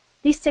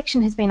 This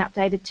section has been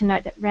updated to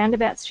note that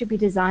roundabouts should be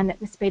designed that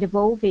the speed of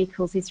all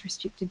vehicles is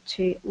restricted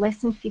to less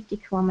than 50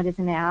 kilometres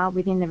an hour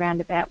within the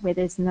roundabout where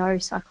there's no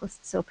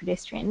cyclists or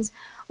pedestrians,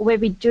 or where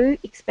we do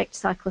expect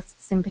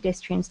cyclists and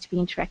pedestrians to be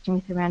interacting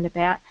with the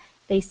roundabout.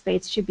 These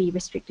speeds should be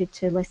restricted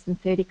to less than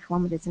 30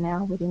 kilometres an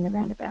hour within the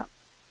roundabout.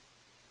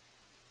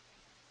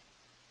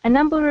 A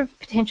number of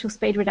potential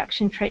speed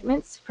reduction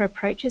treatments for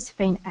approaches have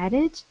been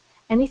added,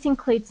 and this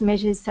includes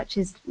measures such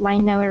as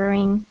lane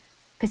narrowing,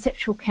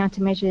 perceptual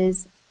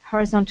countermeasures,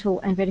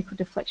 horizontal and vertical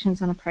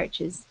deflections on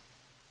approaches.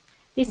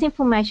 This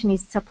information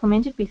is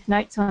supplemented with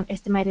notes on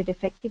estimated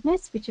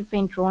effectiveness, which have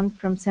been drawn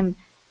from some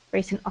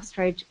recent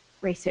Austrode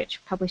research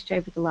published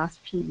over the last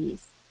few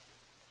years.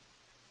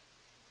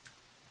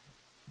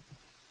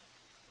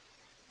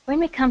 When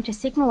we come to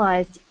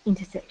signalised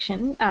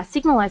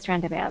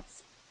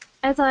roundabouts,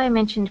 as I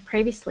mentioned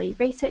previously,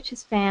 research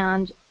has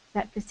found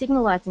that for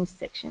signalised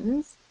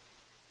intersections,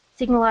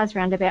 signalised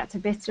roundabouts are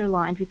best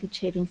aligned with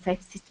achieving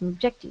safe system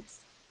objectives.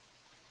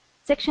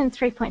 Section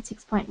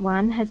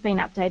 3.6.1 has been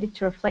updated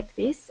to reflect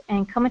this,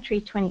 and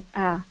commentary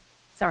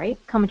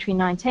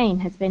 19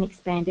 has been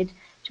expanded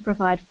to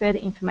provide further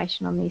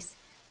information on this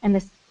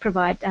and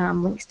provide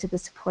links to the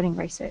supporting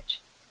research.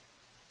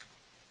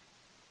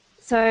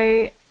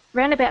 So,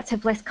 roundabouts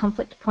have less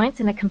conflict points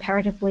than a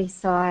comparatively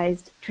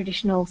sized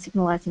traditional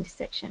signalised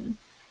intersection,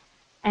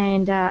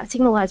 and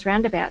signalised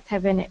roundabouts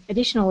have an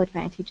additional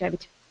advantage over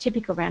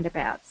typical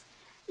roundabouts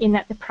in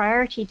that the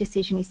priority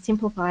decision is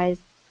simplified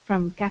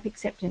from gap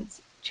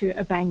acceptance to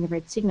obeying the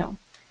red signal.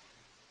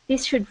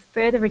 This should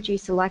further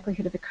reduce the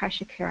likelihood of a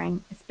crash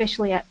occurring,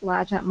 especially at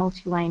larger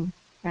multi-lane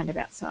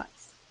roundabout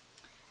sites.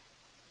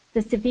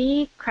 The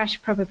severe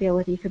crash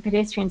probability for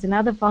pedestrians and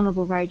other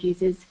vulnerable road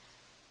users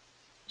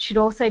should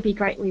also be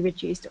greatly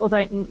reduced,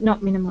 although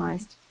not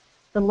minimised.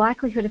 The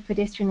likelihood of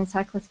pedestrian and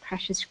cyclist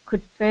crashes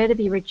could further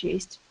be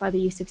reduced by the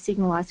use of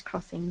signalised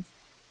crossings,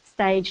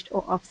 staged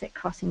or offset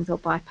crossings or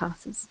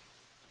bypasses.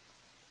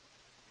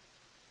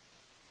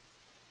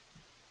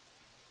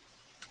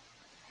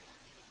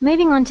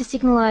 Moving on to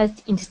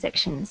signalised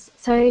intersections.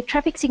 So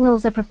traffic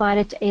signals are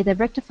provided to either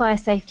rectify a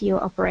safety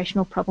or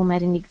operational problem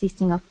at an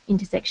existing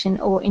intersection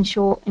or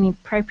ensure an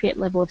appropriate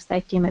level of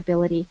safety and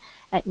mobility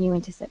at new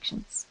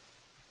intersections.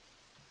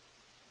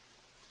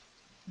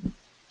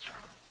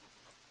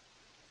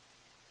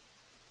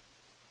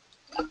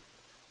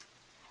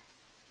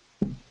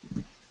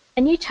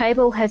 A new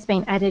table has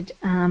been added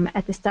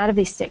at the start of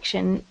this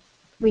section,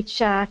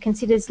 which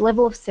considers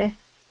level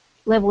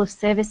of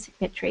service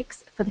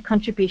metrics for the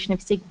contribution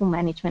of signal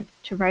management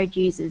to road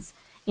users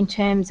in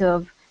terms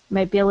of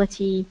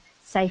mobility,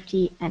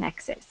 safety and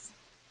access.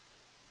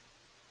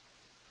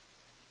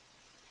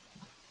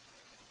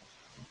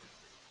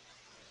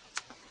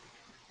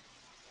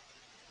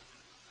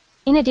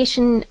 In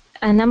addition,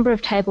 a number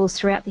of tables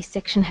throughout this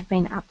section have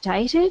been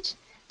updated.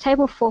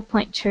 Table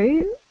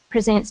 4.2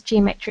 presents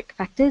geometric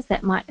factors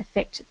that might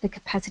affect the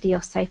capacity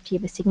or safety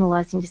of a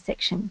signalised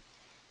intersection.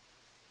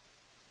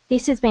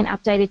 This has been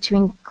updated to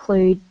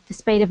include the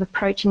speed of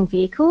approaching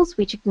vehicles,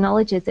 which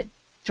acknowledges that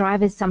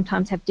drivers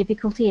sometimes have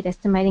difficulty at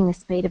estimating the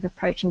speed of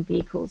approaching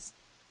vehicles,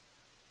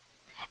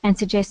 and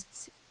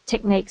suggests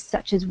techniques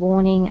such as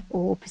warning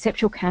or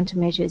perceptual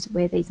countermeasures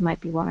where these might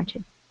be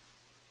warranted.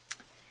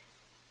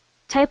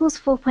 Tables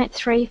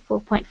 4.3,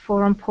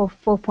 4.4 and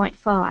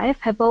 4.5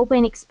 have all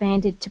been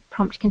expanded to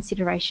prompt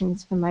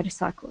considerations for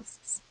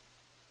motorcyclists.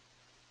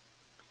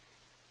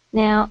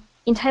 Now,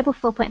 in Table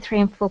 4.3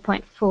 and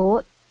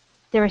 4.4,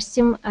 there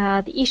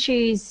are the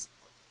issues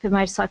for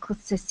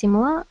motorcyclists are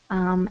similar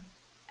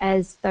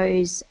as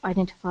those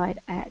identified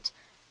at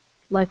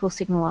local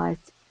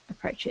signalised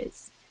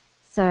approaches.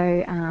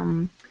 So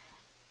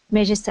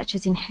measures such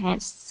as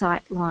enhanced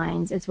sight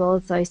lines, as well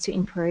as those to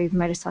improve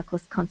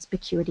motorcyclist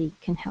conspicuity,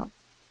 can help.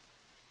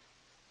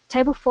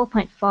 Table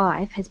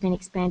 4.5 has been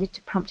expanded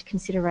to prompt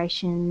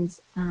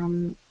considerations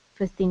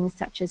for things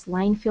such as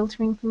lane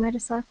filtering for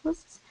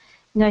motorcyclists,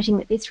 noting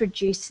that this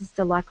reduces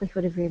the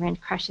likelihood of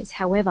rear-end crashes.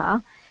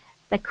 However,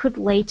 they could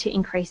lead to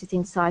increases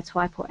in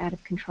sideswipe or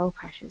out-of-control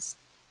crashes.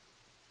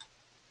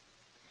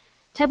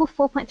 Table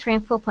 4.3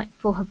 and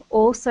 4.4 have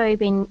also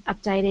been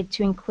updated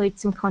to include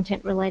some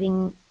content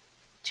relating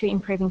to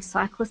improving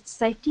cyclist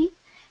safety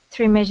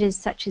through measures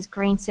such as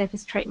green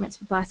surface treatments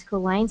for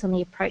bicycle lanes on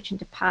the approach and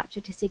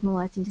departure to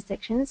signalised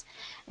intersections,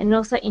 and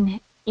also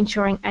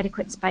ensuring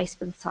adequate space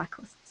for the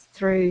cyclists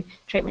through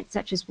treatments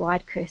such as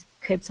wide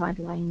curbside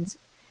lanes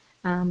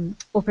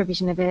or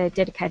provision of a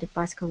dedicated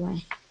bicycle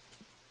lane.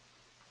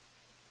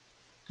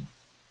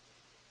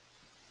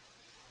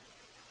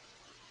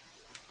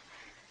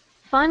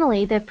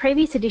 Finally, the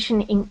previous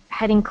edition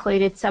had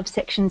included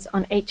subsections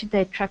on each of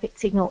the traffic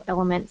signal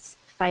elements: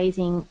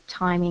 phasing,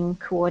 timing,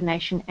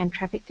 coordination and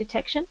traffic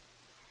detection.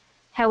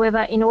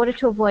 However, in order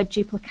to avoid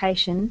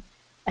duplication,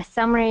 a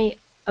summary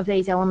of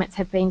these elements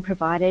have been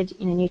provided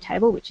in a new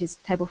table, which is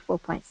Table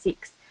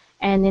 4.6,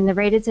 and then the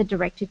readers are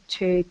directed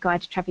to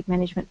Guide to Traffic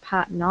Management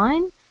Part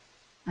 9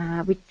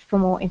 for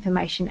more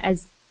information,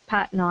 as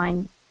Part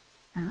 9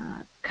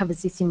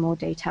 covers this in more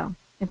detail.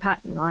 And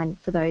Part 9,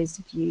 for those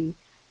of you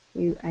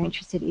who are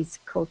interested, is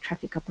called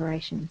Traffic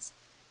Operations.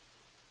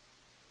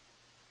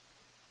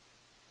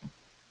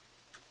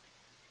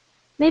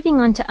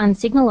 Moving on to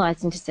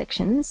unsignalised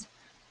intersections.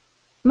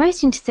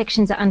 Most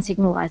intersections are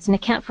unsignalised and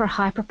account for a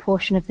high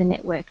proportion of the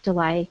network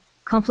delay,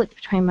 conflict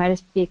between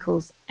motor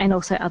vehicles and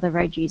also other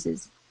road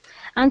users.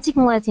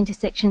 Unsignalised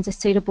intersections are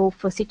suitable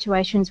for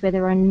situations where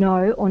there are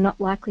no or not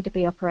likely to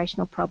be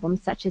operational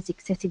problems, such as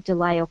excessive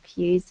delay or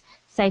queues,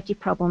 safety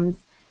problems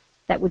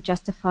that would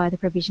justify the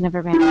provision of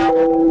a roundabout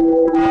or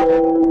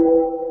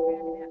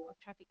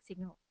traffic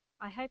signal.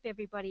 I hope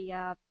everybody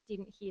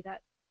didn't hear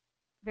that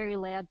very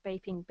loud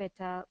beeping, but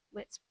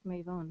let's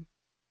move on.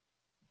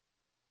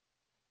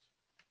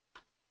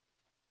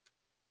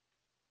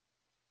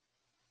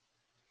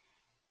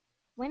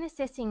 When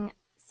assessing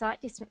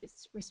sight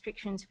distance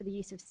restrictions for the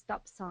use of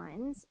stop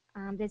signs,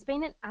 there's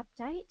been an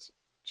update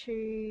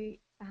to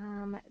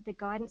the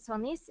guidance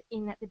on this,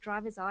 in that the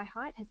driver's eye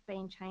height has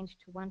been changed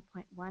to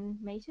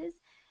 1.1 metres,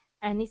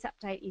 and this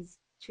update is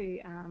to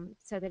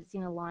so that it's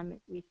in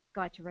alignment with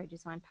Guide to Road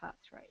Design Part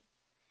 3.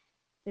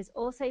 There's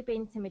also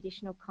been some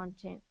additional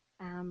content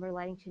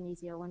relating to New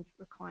Zealand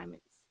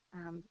requirements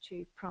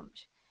to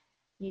prompt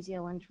New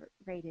Zealand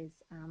readers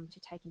to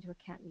take into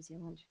account New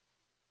Zealand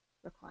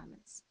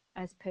requirements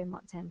as per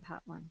MOTSAM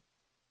Part 1.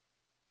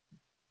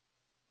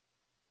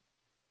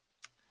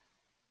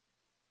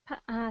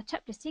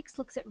 Chapter 6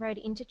 looks at road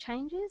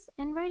interchanges,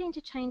 and road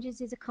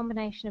interchanges is a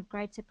combination of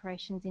grade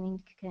separations in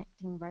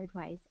interconnecting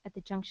roadways at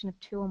the junction of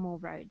two or more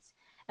roads,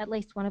 at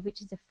least one of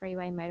which is a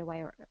freeway,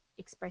 motorway or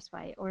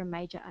expressway or a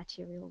major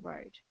arterial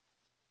road.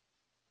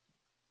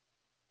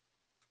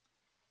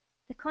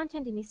 The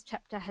content in this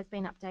chapter has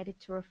been updated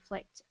to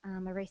reflect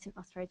a recent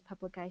Austroads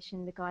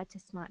publication, The Guide to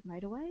Smart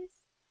Motorways.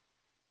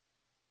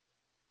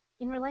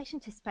 In relation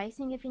to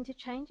spacing of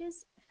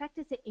interchanges,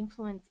 factors that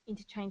influence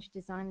interchange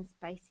design and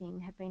spacing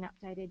have been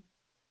updated.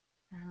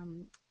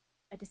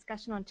 A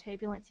discussion on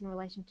turbulence in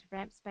relation to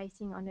ramp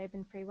spacing on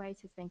urban freeways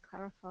has been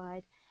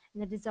clarified,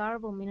 and the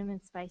desirable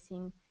minimum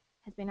spacing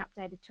has been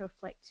updated to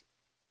reflect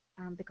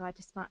the Guide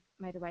to Smart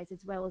Motorways,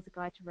 as well as the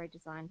Guide to Road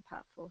Design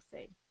Part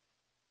 4C.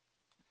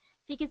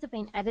 Figures have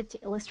been added to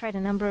illustrate a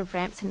number of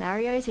ramp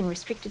scenarios in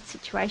restricted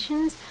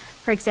situations,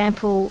 for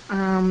example,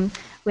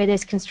 where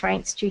there's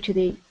constraints due to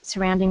the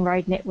surrounding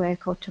road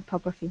network or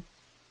topography.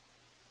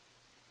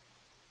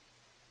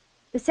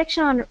 The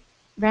section on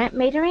ramp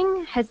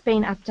metering has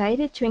been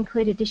updated to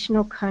include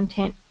additional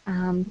content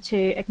to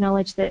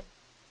acknowledge that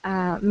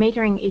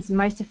metering is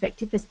most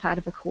effective as part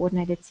of a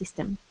coordinated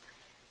system.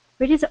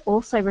 Readers are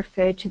also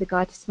referred to the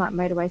Guide to Smart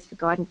Motorways for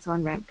guidance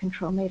on ramp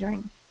control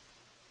metering.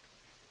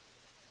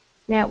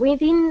 Now,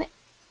 within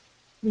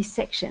this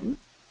section,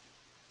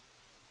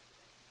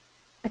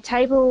 a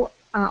table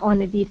on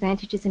the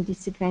advantages and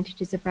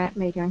disadvantages of ramp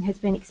metering has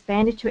been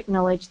expanded to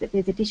acknowledge that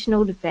there's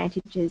additional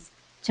advantages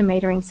to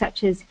metering,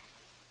 such as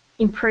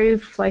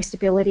improved flow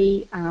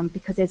stability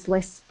because there's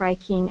less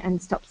braking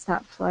and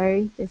stop-start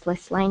flow, there's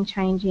less lane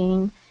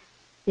changing,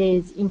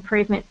 there's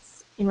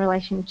improvements in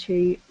relation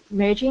to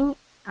merging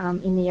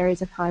in the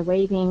areas of high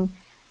weaving,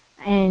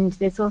 and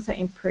there's also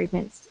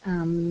improvements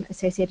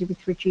associated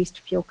with reduced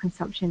fuel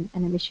consumption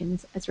and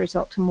emissions as a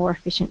result of more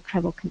efficient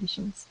travel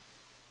conditions.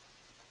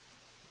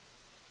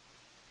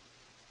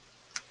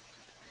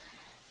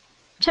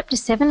 Chapter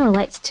 7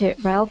 relates to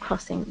rail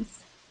crossings.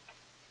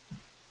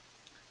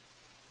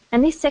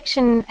 And this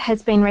section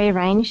has been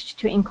rearranged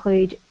to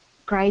include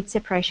grade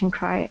separation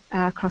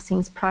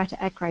crossings prior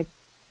to at-grade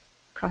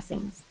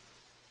crossings.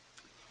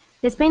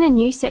 There's been a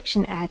new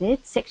section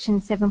added, section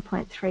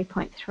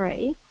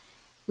 7.3.3,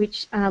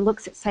 which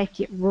looks at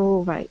safety at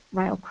rural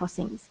rail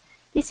crossings.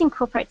 This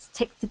incorporates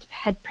text that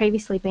had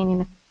previously been in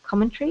the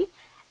commentary,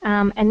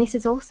 and this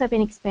has also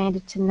been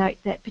expanded to note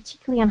that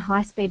particularly on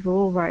high-speed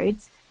rural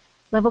roads,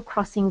 level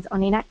crossings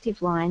on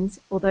inactive lines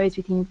or those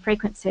with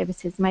infrequent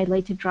services may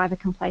lead to driver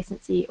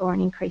complacency or an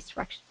increased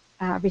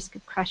risk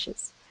of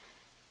crashes.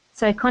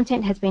 So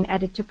content has been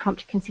added to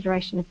prompt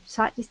consideration of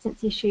sight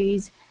distance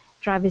issues,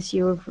 driver's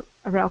view of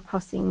a rail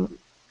crossing,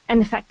 and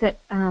the fact that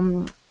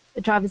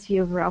the driver's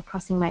view of a rail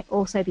crossing may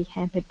also be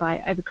hampered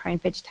by overgrown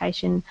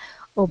vegetation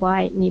or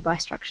by nearby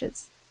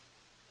structures.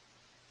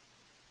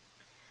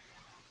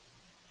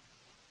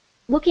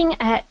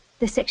 Looking at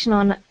the section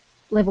on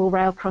level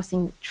rail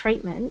crossing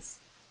treatments,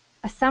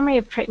 a summary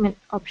of treatment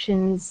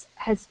options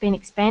has been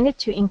expanded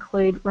to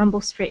include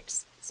rumble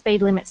strips, speed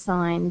limit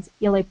signs,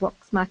 yellow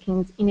box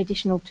markings in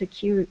addition to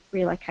queue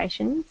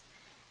relocations,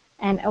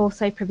 and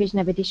also provision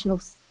of additional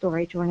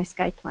storage or an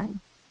escape lane.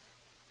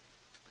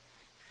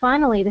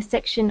 Finally, the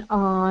section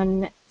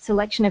on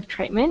selection of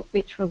treatment,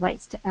 which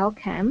relates to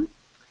ALCAM,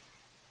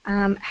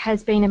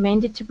 has been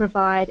amended to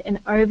provide an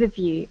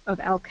overview of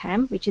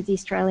ALCAM, which is the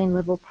Australian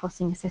Level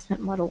Crossing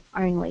Assessment Model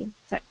only.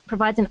 So it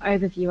provides an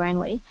overview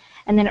only,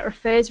 and then it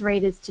refers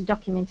readers to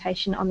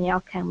documentation on the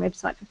ALCAM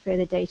website for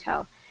further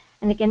detail.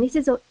 And again, this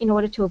is in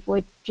order to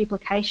avoid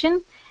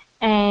duplication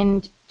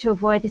and to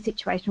avoid the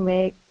situation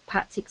where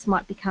Part 6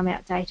 might become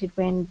outdated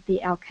when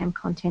the ALCAM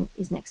content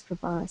is next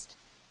revised.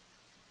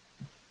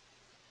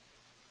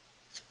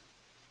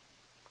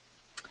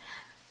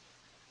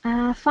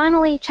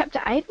 Finally,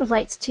 Chapter 8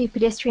 relates to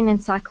pedestrian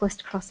and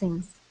cyclist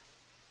crossings.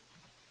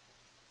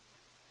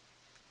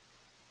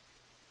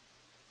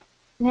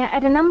 Now,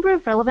 at a number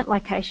of relevant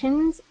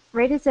locations,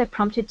 readers are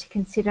prompted to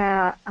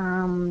consider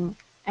and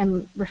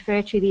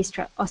refer to the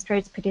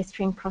Austroads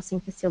Pedestrian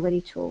Crossing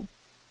Facility tool.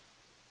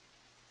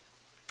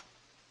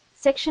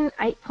 Section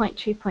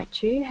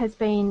 8.2.2 has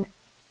been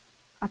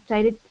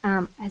updated,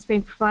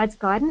 provides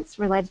guidance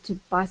related to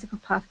bicycle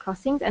path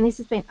crossings, and this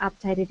has been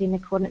updated in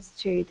accordance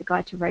to the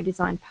Guide to Road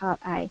Design Part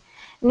A.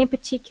 And in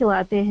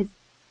particular, there has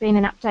been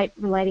an update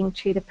relating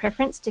to the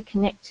preference to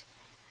connect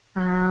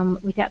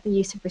without the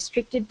use of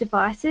restricted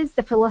devices,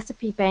 the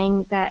philosophy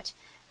being that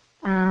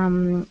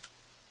a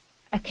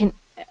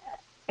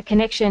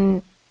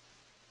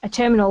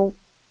terminal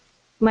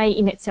may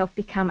in itself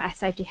become a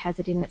safety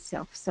hazard in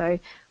itself. So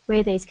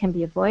where these can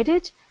be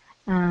avoided,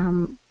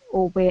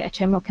 or where a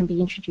terminal can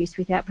be introduced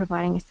without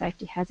providing a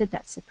safety hazard,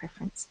 that's the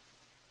preference.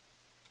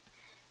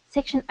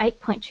 Section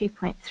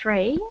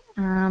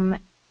 8.2.3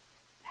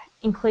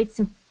 includes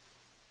some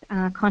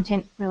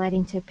content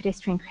relating to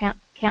pedestrian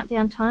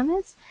countdown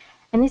timers,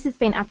 and this has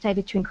been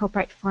updated to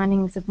incorporate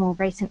findings of more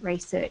recent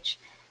research.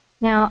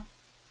 Now,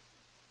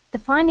 the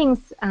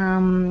findings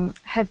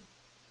have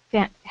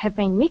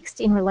been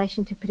mixed in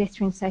relation to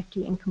pedestrian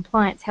safety and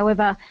compliance.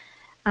 However,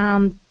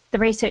 the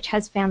research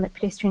has found that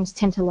pedestrians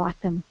tend to like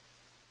them.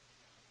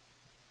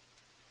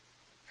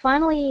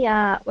 Finally,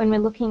 when we're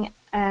looking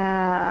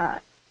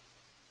at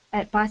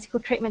bicycle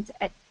treatments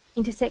at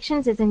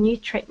intersections, there's a new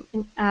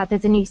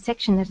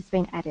section that has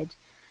been added,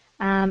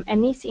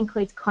 and this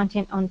includes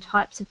content on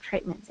types of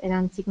treatments at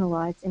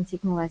unsignalised and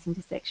signalised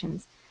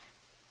intersections.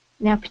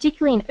 Now,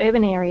 particularly in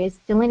urban areas,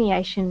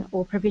 delineation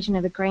or provision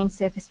of a green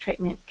surface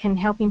treatment can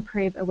help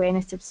improve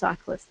awareness of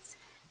cyclists,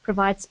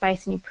 provide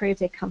space and improve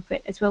their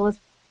comfort, as well as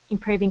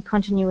improving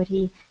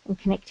continuity and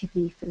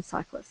connectivity for the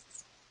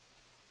cyclists.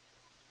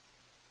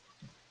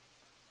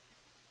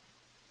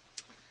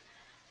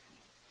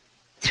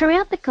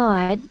 Throughout the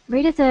guide,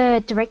 readers are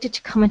directed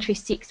to Commentary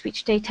 6,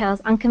 which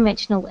details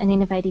unconventional and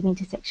innovative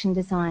intersection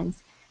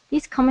designs.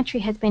 This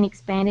commentary has been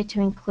expanded to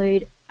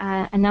include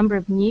a number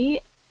of new,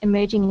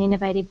 emerging and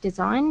innovative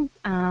design,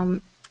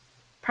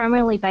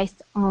 primarily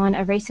based on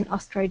a recent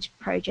Austroads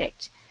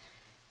project.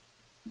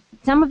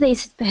 Some of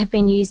these have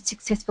been used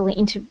successfully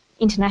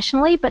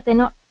internationally, but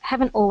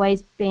haven't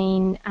always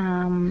been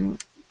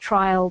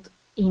trialled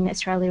in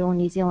Australia or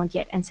New Zealand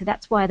yet, and so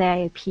that's why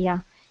they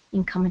appear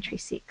in Commentary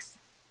 6.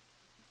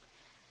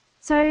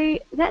 So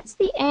that's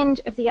the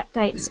end of the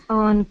updates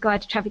on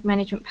Guide to Traffic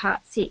Management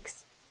Part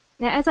 6.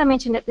 Now, as I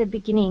mentioned at the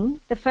beginning,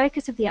 the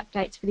focus of the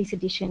updates for this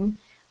edition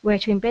were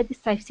to embed the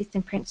safe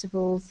system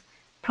principles,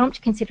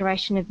 prompt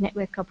consideration of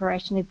network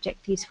operation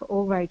objectives for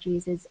all road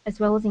users, as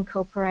well as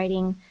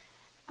incorporating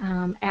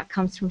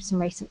outcomes from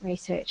some recent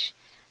research.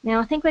 Now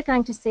I think we're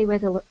going to see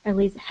whether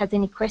Elise has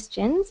any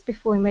questions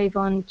before we move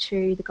on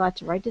to the guide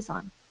to road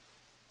design.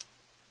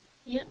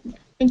 Yeah,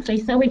 thanks,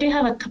 Lisa. We do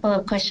have a couple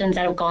of questions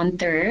that have gone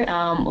through.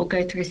 We'll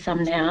go through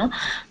some now.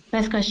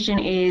 First question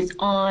is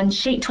on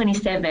sheet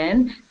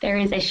 27, there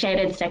is a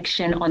shaded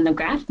section on the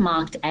graph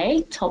marked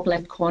A, top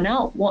left corner.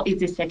 What is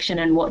this section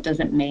and what does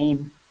it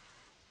mean?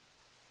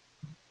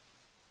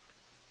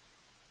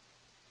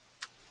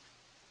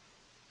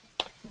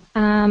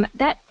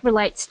 That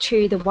relates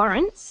to the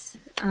warrants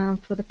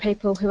for the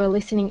people who are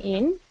listening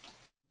in.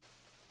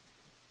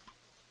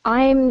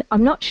 I'm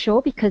not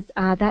sure because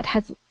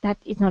that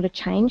is not a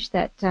change.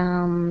 That's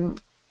not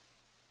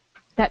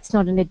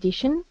an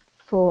addition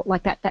for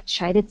like that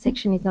shaded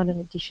section is not an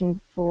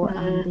addition for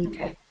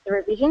the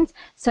revisions.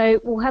 So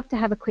we'll have to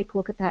have a quick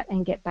look at that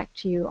and get back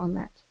to you on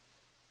that.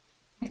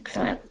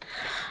 Excellent.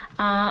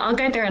 I'll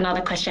go through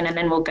another question and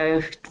then we'll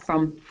go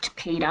to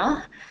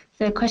Peter.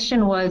 The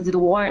question was, the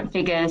warrant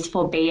figures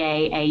for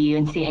BA, AU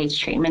and CH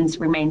treatments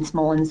remain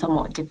small and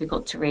somewhat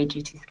difficult to read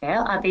due to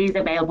scale. Are these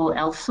available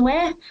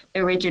elsewhere? The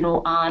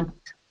original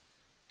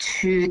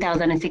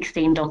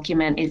 2016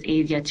 document is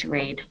easier to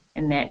read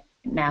and that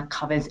now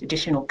covers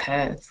additional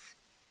curves.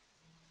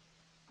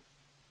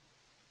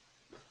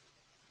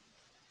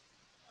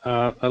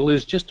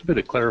 Liz, just a bit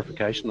of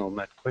clarification on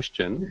that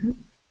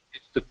question.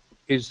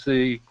 Is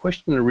the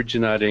question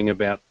originating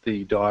about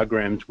the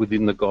diagrams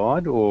within the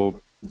guide or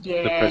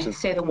the present?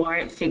 So the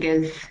warrant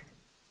figures.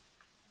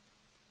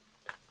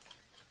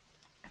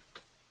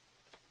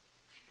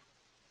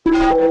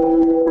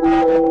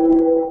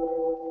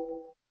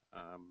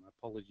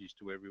 Apologies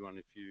to everyone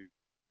if you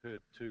heard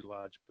two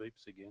large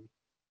beeps again.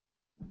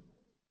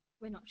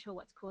 We're not sure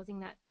what's causing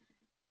that.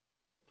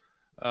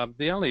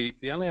 The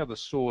only other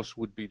source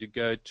would be to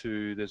go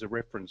to, there's a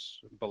reference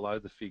below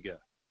the figure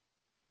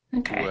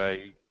to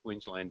a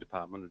Queensland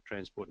Department of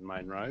Transport and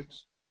Main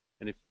Roads,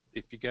 and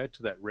if you go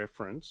to that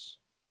reference,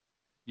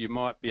 you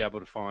might be able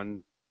to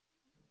find,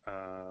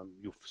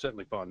 you'll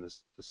certainly find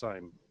the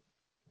same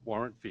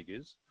warrant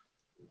figures.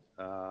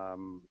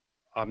 I'm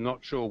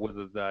not sure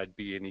whether they'd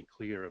be any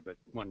clearer, but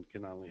one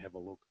can only have a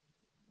look.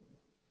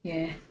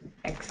 Yeah,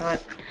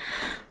 excellent.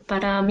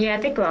 But yeah,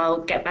 I think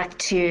I'll get back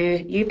to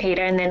you,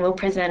 Peter, and then we'll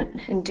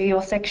present and do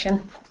your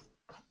section.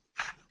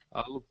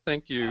 Look,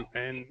 thank you.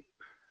 And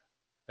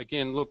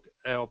again, look,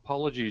 our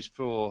apologies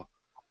for,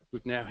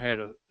 we've now had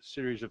a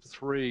series of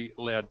 3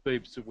 loud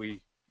beeps that we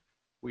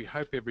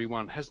hope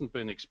everyone hasn't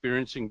been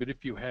experiencing, but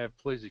if you have,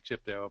 please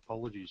accept our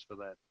apologies for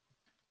that.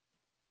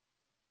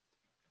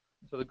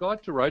 So the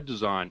guide to road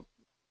design.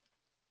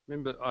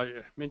 Remember,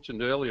 I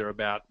mentioned earlier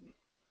about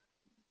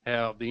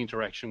how the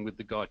interaction with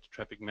the guide to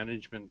traffic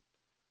management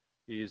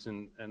is,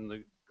 and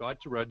the guide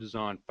to road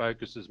design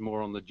focuses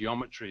more on the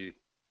geometry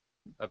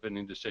of an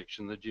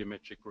intersection, the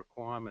geometric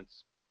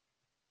requirements.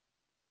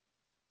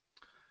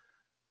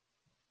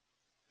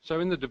 So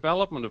in the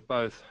development of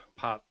both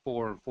Part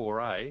 4 and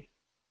 4A,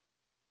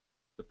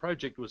 the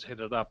project was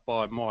headed up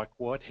by Mike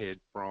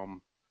Whitehead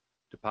from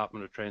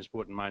Department of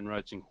Transport and Main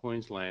Roads in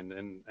Queensland,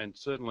 and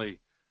certainly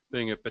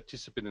being a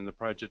participant in the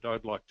project,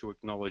 I'd like to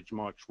acknowledge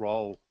Mike's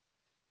role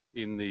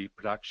in the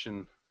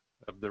production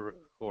of the,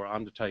 or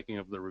undertaking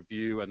of the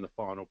review and the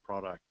final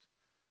product.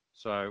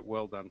 So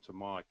well done to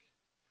Mike.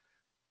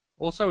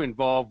 Also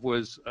involved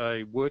was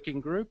a working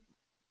group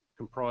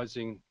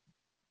comprising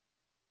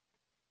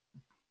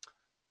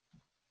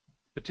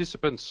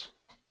participants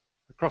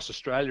across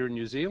Australia and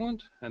New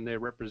Zealand, and they're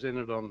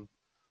represented on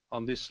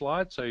this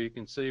slide. So you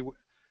can see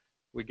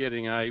we're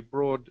getting a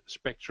broad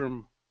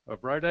spectrum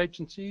of road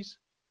agencies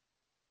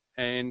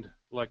and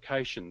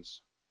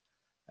locations.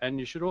 And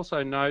you should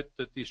also note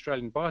that the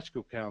Australian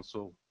Bicycle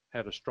Council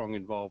had a strong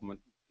involvement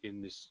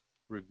in this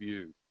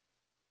review.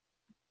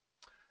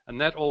 And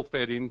that all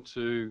fed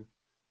into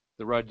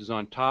the Road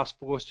Design Task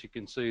Force. You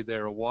can see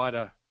they're a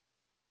wider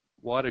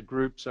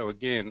group. So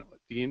again,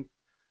 the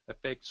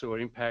effects or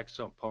impacts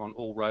upon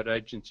all road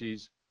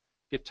agencies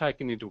get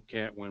taken into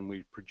account when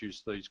we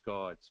produce these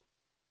guides.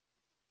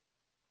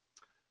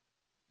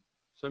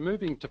 So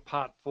moving to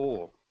Part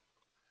 4.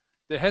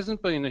 There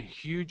hasn't been a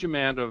huge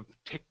amount of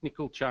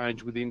technical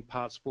change within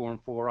Parts 4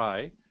 and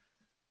 4A,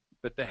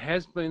 but there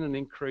has been an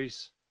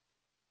increase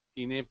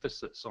in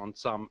emphasis on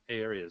some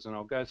areas, and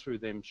I'll go through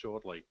them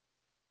shortly.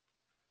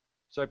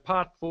 So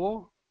Part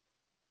 4,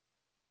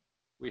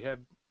 we have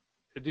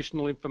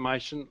additional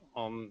information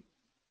on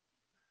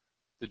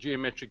the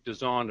geometric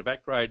design of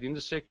at-grade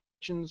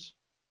intersections,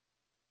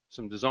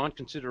 some design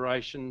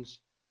considerations,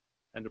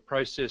 and a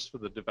process for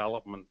the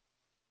development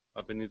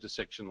of an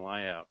intersection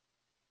layout.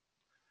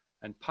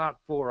 And Part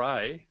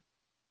 4A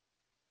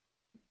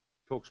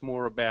talks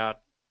more about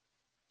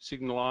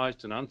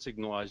signalised and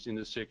unsignalised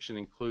intersection,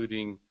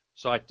 including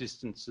sight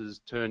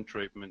distances, turn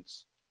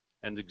treatments,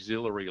 and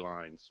auxiliary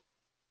lanes.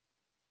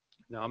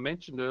 Now, I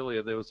mentioned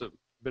earlier there was a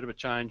bit of a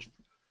change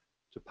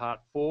to Part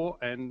 4,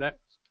 and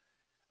that's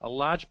a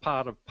large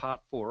part of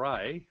Part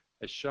 4A,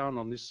 as shown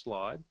on this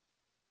slide,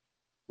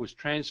 was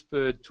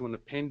transferred to an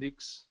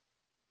appendix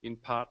in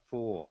Part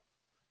 4.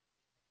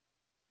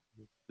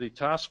 the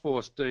task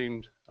force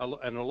deemed,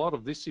 and a lot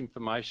of this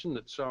information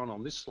that's shown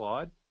on this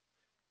slide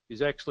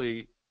is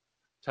actually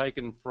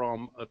taken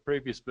from a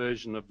previous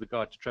version of the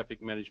Guide to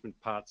Traffic Management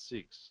Part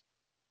 6.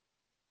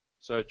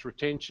 So it's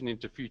retention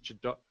into future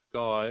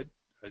guide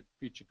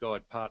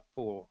Part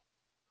 4.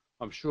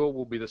 I'm sure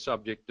will be the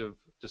subject of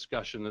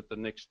discussion at the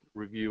next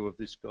review of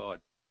this guide.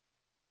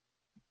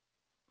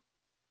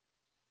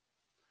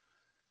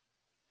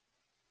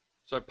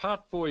 So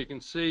Part 4, you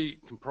can see,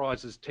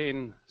 comprises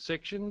 10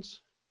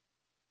 sections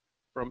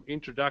from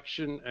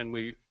introduction, and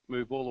we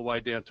move all the way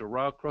down to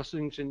rail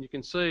crossings, and you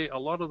can see a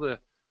lot of the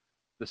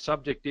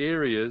subject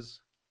areas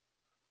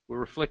were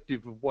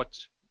reflective of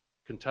what's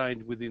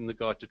contained within the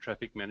Guide to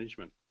Traffic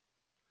Management.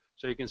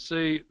 So you can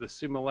see the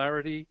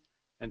similarity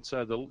and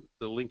so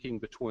the linking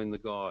between the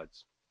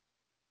guides.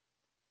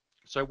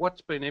 So what's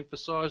been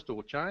emphasised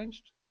or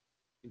changed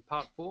in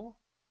Part 4?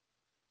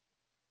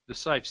 The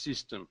safe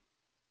system.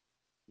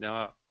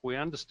 Now, we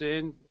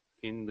understand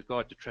in the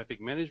Guide to Traffic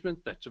Management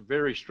that's a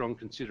very strong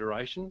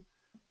consideration,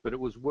 but it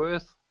was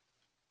worth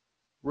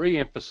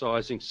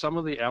re-emphasising some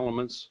of the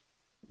elements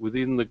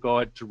within the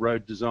Guide to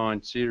Road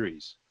Design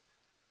series.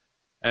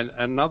 And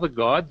another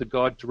guide, the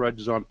Guide to Road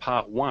Design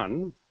Part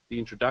 1, the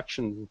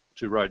Introduction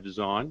to Road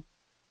Design,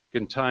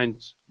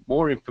 contains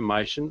more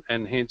information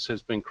and hence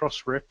has been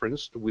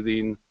cross-referenced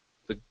within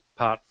the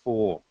Part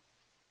 4.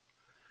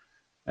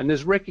 And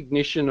there's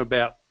recognition of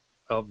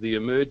the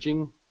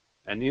emerging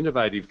and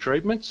innovative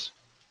treatments,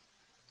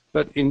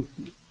 but in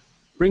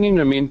bringing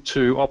them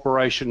into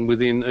operation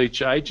within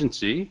each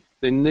agency,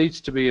 there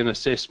needs to be an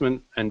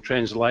assessment and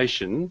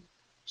translation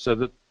so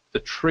that the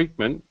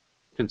treatment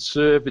can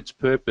serve its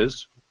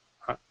purpose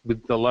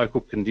with the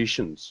local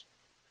conditions.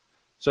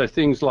 So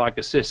things like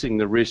assessing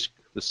the risk,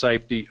 the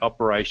safety,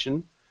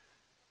 operation,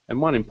 and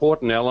one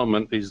important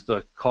element is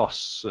the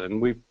costs,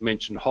 and we've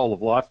mentioned whole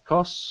of life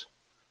costs.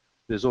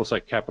 There's also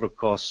capital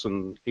costs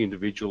and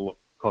individual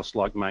costs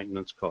like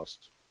maintenance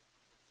costs.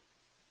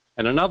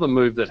 And another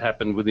move that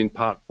happened within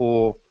Part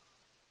 4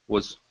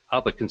 was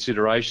other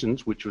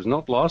considerations, which was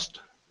not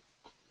lost,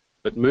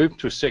 but moved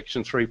to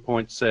Section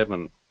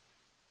 3.7.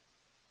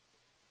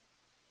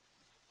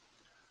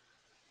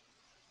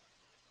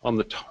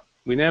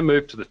 We now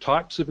move to the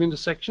types of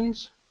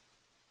intersections.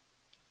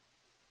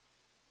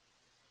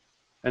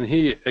 And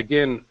here,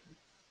 again,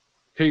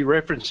 key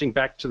referencing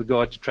back to the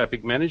Guide to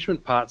Traffic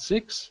Management, Part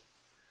 6.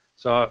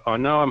 So I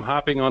know I'm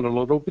harping on it a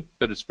little bit,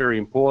 but it's very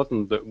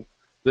important that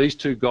these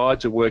two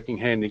guides are working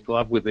hand in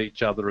glove with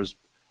each other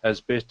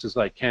as best as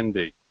they can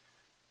be.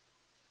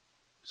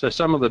 So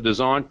some of the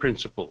design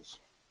principles,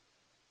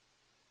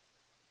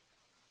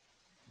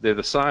 they're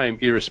the same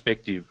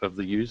irrespective of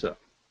the user.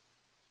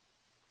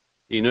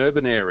 In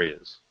urban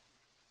areas,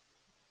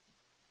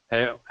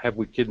 how have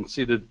we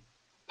considered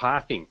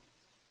parking,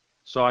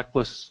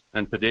 cyclists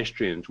and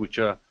pedestrians, which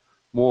are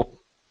more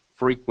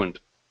frequent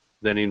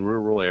than in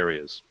rural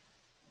areas?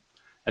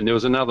 And there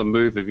was another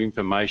move of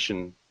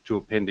information to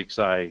Appendix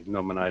A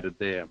nominated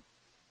there.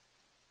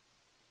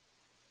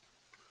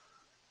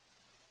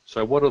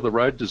 So what are the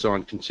road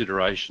design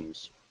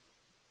considerations?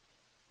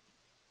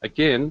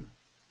 Again,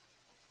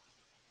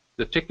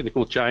 the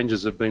technical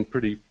changes have been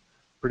pretty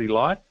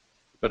light,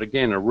 but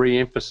again, a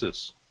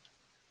re-emphasis.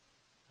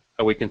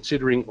 Are we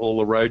considering all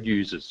the road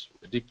users,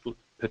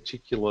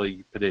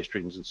 particularly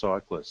pedestrians and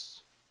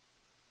cyclists?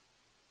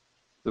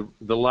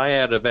 The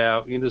layout of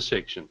our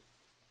intersection.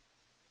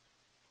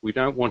 We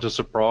don't want to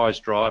surprise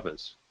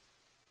drivers.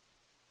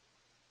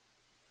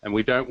 And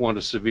we don't want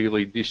to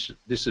severely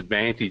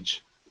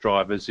disadvantage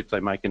drivers if they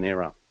make an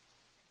error.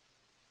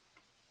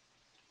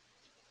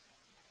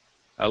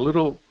 A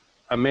little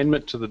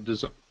amendment to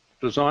the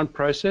design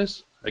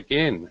process,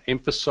 again,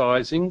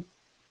 emphasising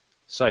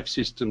safe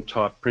system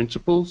type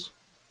principles,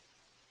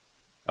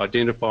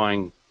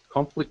 identifying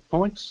conflict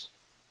points,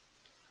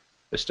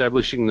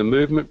 establishing the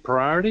movement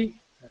priority,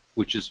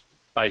 which is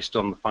based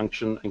on the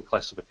function and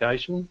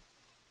classification.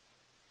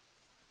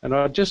 And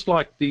I'd just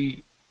like to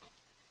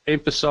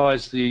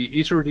emphasise the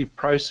iterative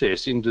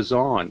process in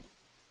design.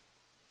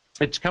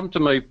 It's come to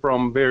me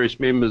from various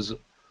members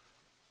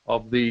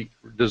of the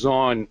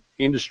design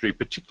industry,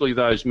 particularly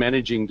those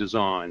managing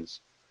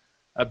designs,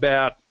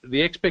 about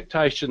the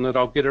expectation that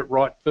I'll get it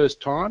right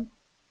first time.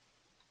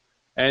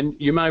 And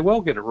you may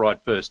well get it right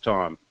first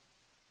time,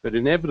 but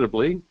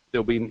inevitably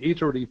there'll be an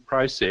iterative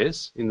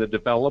process in the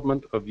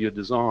development of your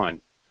design.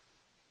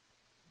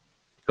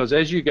 Because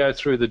as you go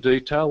through the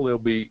detail, there'll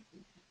be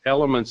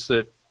elements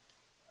that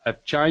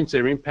have changed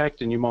their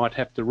impact and you might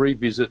have to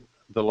revisit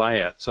the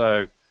layout.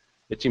 So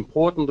it's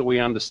important that we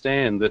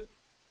understand that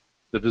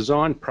the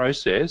design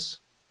process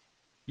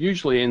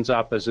usually ends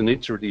up as an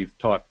iterative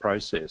type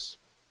process.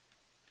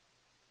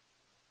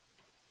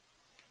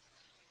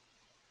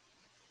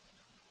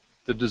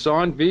 The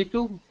design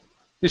vehicle,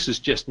 this is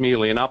just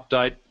merely an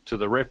update to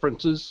the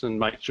references and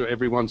make sure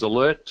everyone's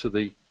alert to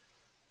the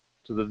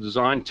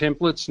design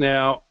templates.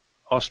 Now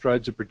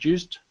Austroads are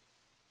produced,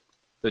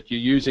 that you're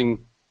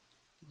using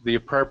the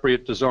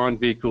appropriate design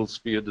vehicles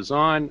for your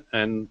design,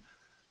 and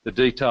the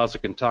details are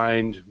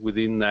contained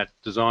within that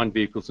Design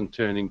Vehicles and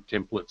Turning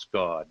Templates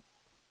guide.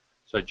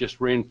 So just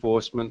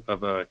reinforcement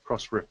of a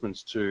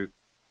cross-reference to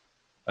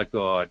a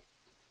guide.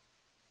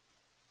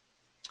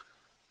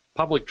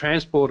 Public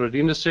transport at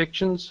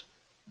intersections.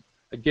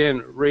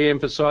 Again,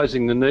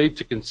 re-emphasising the need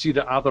to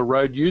consider other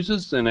road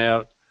users than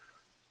our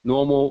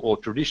normal or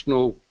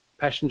traditional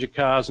passenger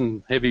cars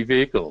and heavy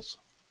vehicles.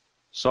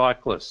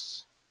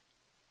 Cyclists.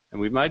 And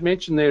we've made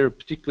mention there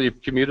particularly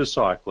of commuter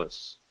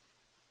cyclists,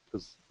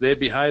 because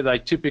they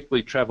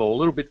typically travel a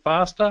little bit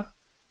faster,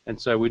 and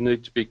so we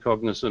need to be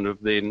cognizant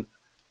of them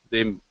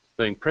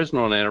being present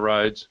on our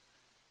roads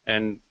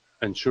and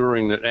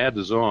ensuring that our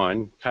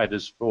design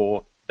caters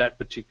for that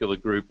particular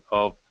group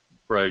of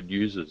road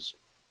users.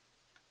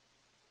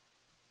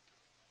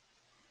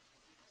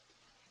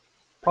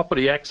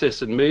 Property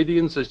access and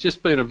medians, there's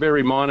just been a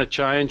very minor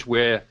change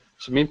where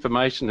some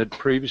information had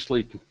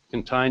previously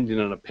contained in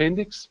an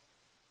appendix,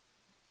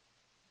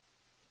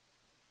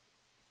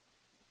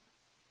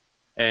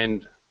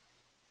 and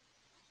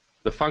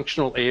the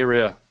functional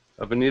area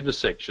of an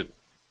intersection.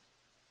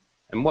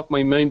 And what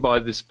we mean by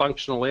this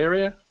functional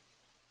area,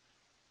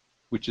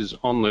 which is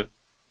on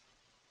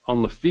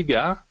the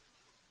figure,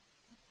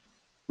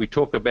 we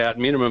talk about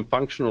minimum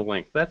functional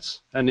length.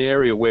 That's an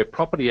area where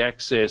property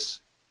access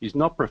is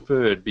not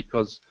preferred,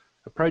 because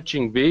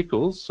approaching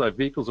vehicles, so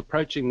vehicles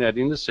approaching that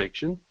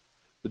intersection,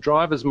 the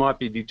drivers might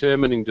be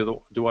determining,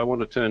 do I want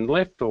to turn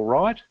left or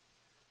right?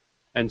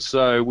 And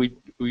so we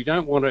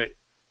don't want to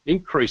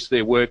increase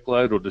their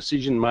workload or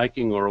decision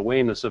making or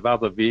awareness of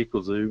other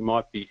vehicles who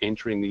might be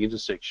entering the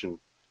intersection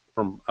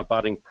from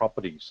abutting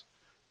properties.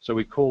 So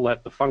we call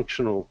that the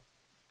functional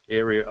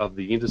area of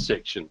the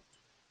intersection.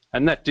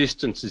 And that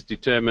distance is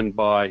determined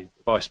by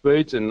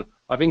speeds, and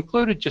I've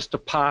included just a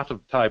part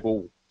of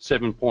table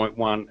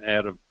 7.1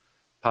 out of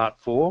part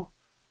 4,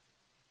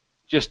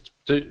 just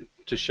to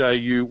show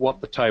you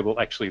what the table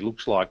actually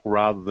looks like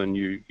rather than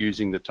you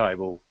using the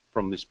table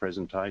from this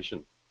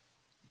presentation.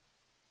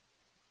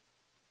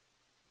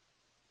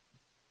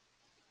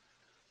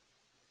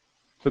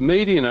 For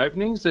median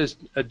openings, there's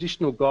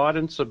additional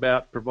guidance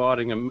about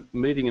providing a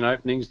median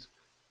openings,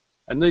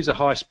 and these are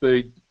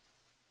high-speed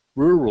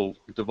rural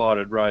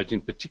divided roads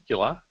in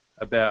particular,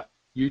 about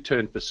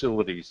U-turn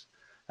facilities.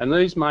 And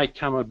these may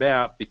come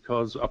about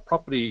because a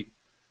property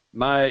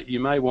you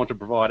may want to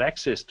provide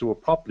access to a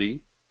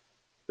property,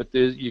 but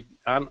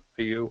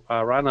you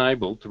are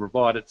unable to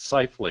provide it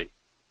safely.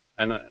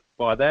 And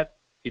by that,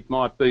 it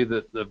might be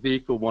that the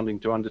vehicle wanting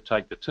to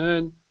undertake the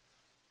turn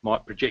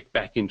might project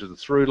back into the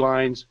through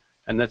lanes,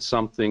 and that's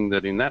something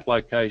that in that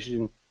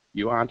location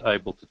you aren't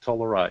able to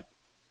tolerate.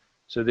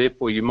 So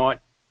therefore you might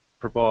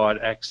provide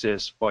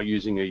access by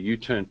using a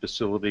U-turn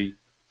facility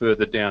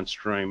further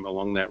downstream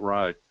along that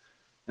road.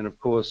 And of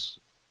course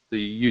the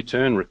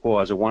U-turn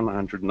requires a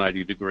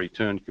 180-degree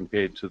turn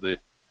compared to the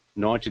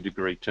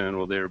 90-degree turn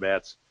or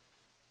thereabouts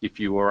if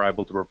you are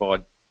able to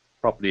provide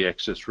property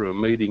access through a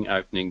median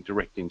opening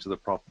direct into the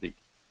property.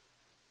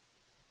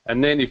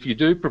 And then if you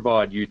do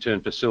provide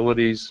U-turn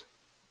facilities,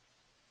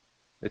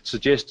 it's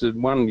suggested,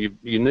 one,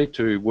 you need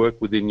to work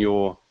within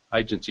your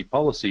agency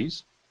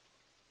policies,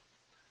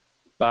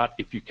 but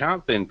if you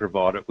can't then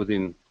provide it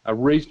within a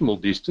reasonable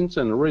distance,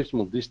 and a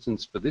reasonable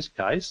distance for this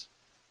case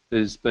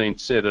has been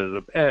set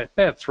at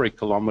about 3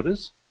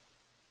 kilometres,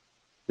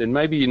 then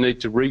maybe you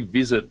need to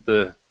revisit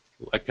the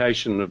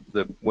location of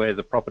where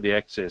the property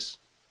access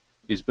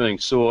is being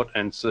sought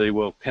and see,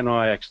 well, can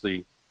I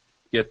actually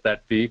get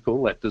that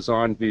vehicle, that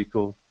design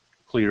vehicle,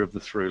 clear of the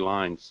through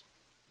lanes?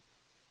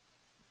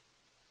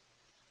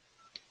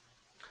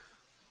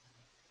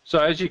 So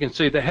as you can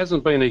see, there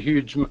hasn't been a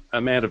huge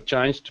amount of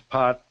change to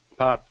part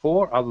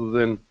 4, other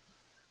than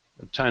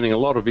obtaining a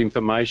lot of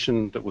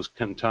information that was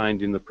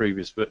contained in the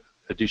previous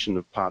edition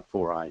of part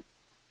 4A.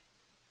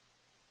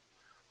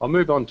 I'll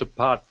move on to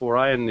part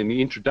 4A, and in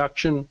the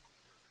introduction,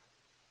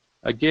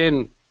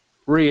 again,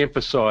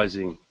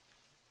 re-emphasising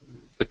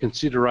the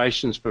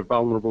considerations for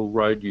vulnerable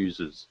road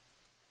users.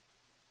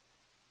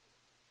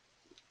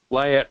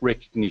 Layout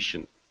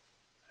recognition.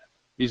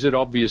 Is it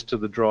obvious to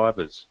the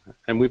drivers?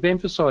 And we've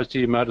emphasised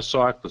here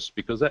motorcyclists,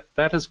 because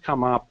that has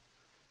come up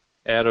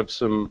out of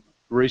some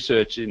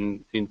research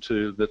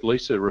into that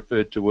Lisa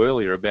referred to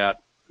earlier about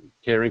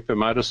caring for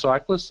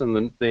motorcyclists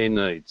and their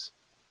needs.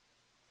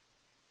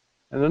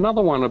 And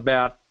another one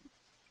about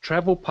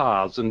travel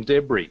paths and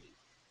debris,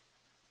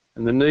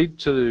 and the need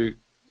to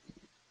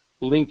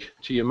link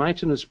to your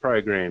maintenance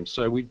program.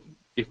 So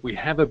if we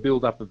have a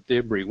build-up of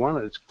debris, one,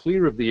 it's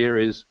clear of the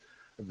areas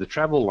of the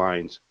travel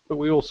lanes, but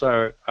we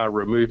also are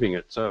removing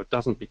it so it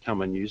doesn't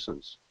become a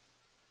nuisance.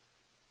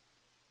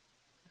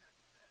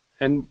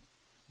 And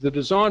the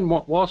design,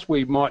 whilst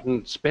we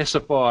mightn't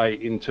specify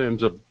in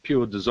terms of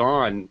pure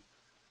design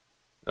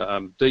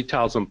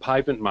details on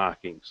pavement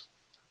markings,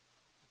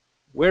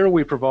 where are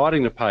we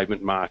providing the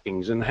pavement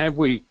markings, and have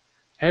we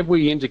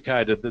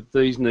indicated that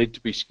these need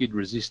to be skid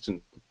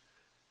resistant,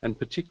 and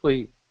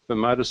particularly for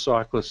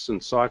motorcyclists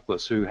and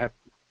cyclists who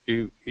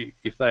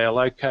if they are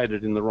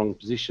located in the wrong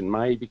position,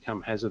 may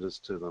become hazardous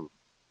to them.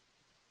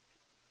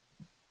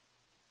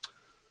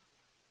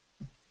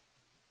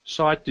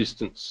 Sight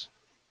distance.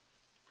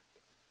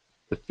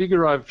 The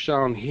figure I've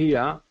shown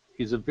here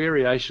is a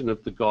variation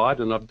of the guide,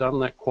 and I've done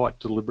that quite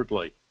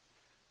deliberately.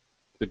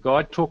 The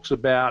guide talks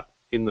about,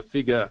 in the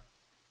figure,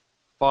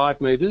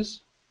 5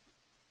 metres,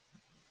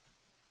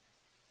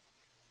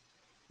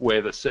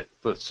 where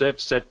the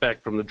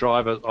setback from the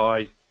driver's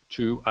eye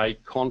to a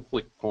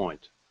conflict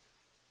point,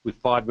 with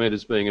 5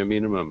 metres being a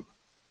minimum.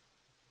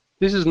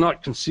 This is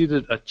not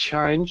considered a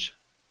change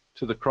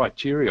to the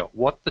criteria.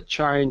 What the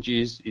change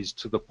is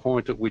to the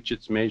point at which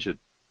it's measured.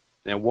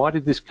 Now, why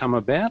did this come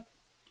about?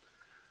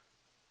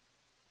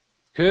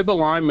 Curb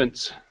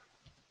alignments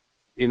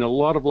in a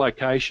lot of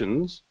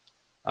locations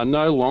are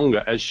no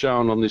longer as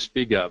shown on this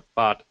figure,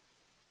 but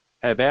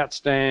have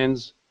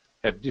outstands,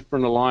 have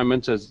different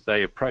alignments as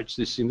they approach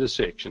this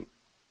intersection.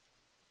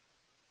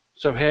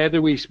 So how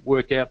do we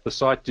work out the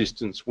sight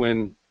distance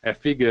when our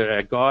figure,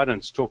 our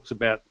guidance talks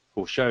about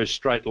or shows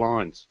straight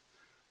lines?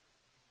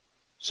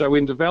 So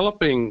in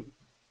developing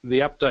the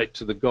update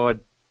to the guide,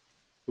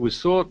 it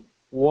was thought,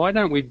 why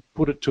don't we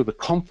put it to the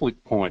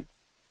conflict point?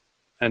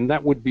 And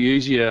that would be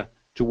easier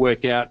to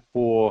work out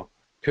for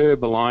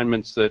curb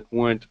alignments that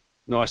weren't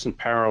nice and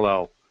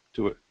parallel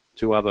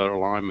to other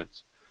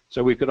alignments.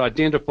 So we could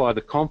identify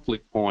the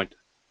conflict point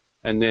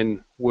and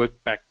then work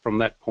back from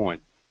that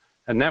point.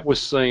 And that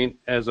was seen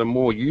as a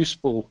more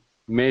useful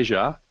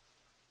measure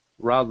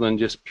rather than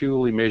just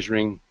purely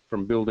measuring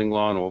from building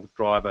line or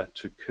driver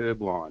to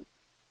curb line.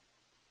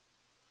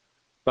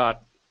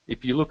 But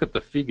if you look at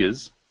the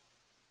figures,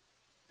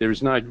 there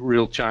is no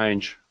real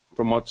change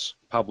from what's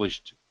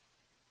published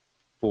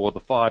for the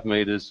 5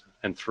 metres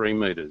and 3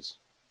 metres.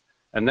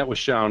 And that was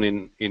shown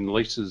in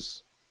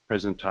Lisa's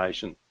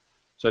presentation.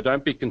 So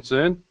don't be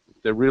concerned,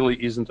 there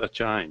really isn't a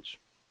change.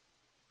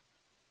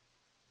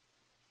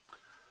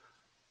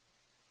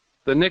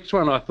 The next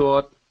one, I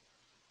thought,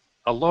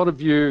 a lot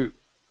of you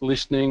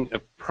listening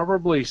have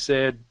probably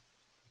said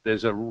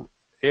there's an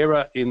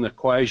error in the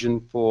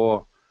equation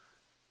for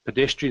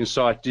pedestrian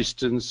sight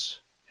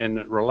distance, and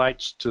it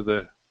relates to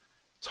the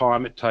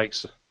time it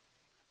takes,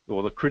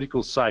 or the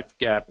critical safe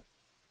gap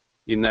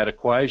in that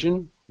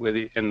equation.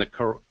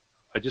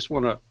 I just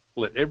want to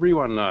let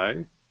everyone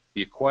know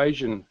the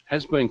equation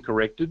has been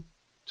corrected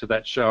to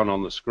that shown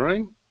on the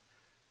screen.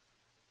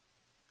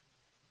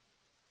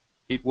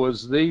 It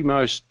was the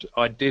most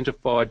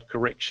identified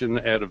correction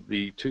out of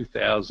the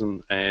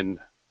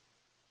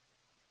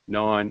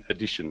 2009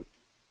 edition.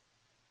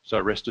 So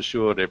rest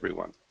assured,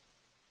 everyone,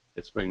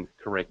 it's been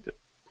corrected.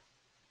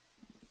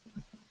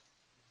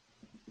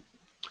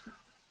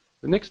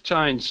 The next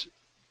change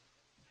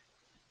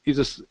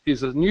is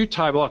a new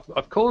table.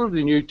 I've called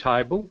it a new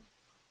table.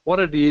 What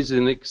it is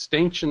an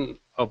extension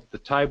of the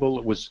table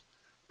that was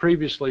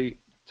previously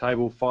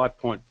table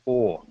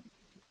 5.4.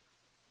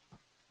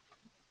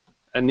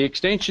 And the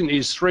extension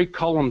is 3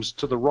 columns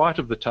to the right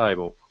of the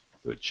table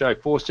that show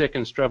 4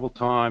 seconds travel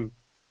time,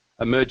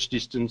 a merge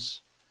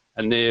distance,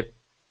 and they're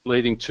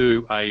leading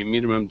to a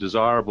minimum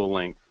desirable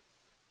length,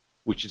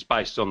 which is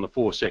based on the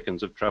 4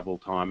 seconds of travel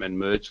time and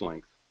merge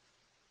length.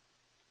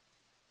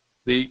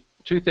 The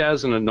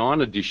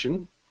 2009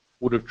 edition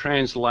would have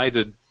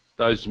translated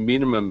those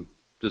minimum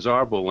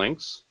desirable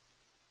lengths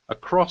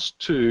across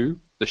to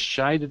the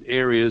shaded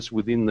areas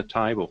within the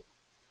table.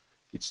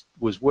 It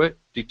was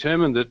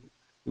determined that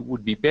it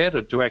would be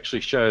better to actually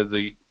show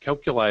the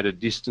calculated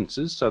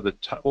distances so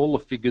that all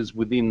the figures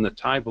within the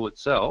table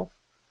itself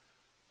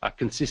are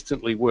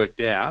consistently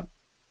worked out,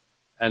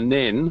 and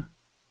then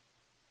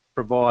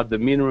provide the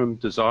minimum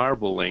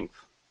desirable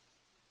length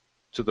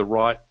to the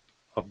right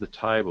of the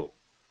table.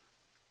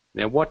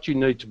 Now, what you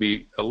need to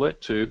be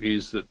alert to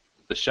is that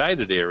the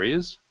shaded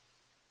areas,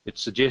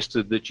 it's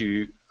suggested that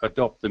you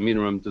adopt the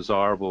minimum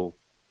desirable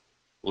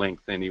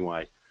length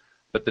anyway.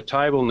 But the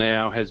table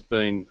now has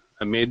been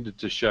amended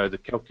to show the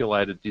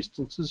calculated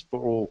distances for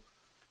all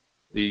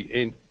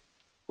the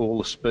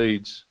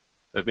speeds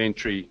of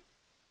entry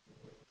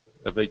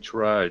of each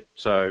road.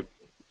 So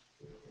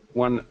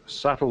one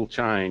subtle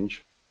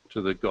change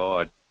to the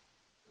guide.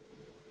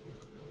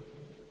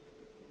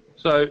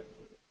 So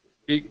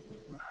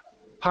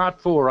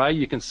part 4A,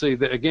 you can see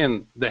that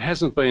again there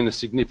hasn't been a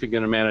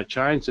significant amount of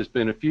change. There's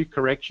been a few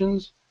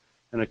corrections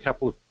and a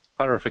couple of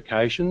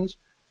clarifications,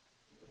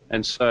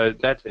 and so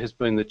that has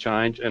been the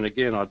change. And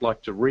again, I'd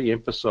like to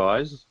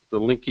re-emphasise the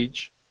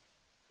linkage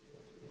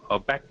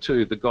back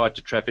to the Guide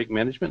to Traffic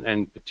Management, and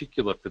in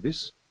particular for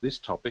this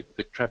topic,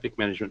 the Traffic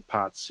Management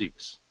Part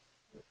 6.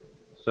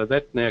 So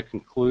that now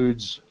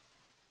concludes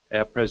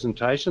our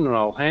presentation, and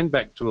I'll hand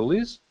back to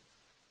Liz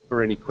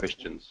for any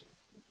questions.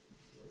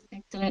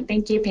 Excellent,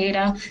 thank you,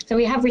 Peter. So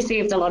we have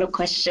received a lot of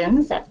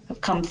questions that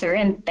have come through,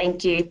 and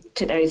thank you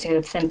to those who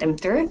have sent them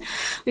through.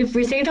 We've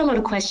received a lot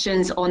of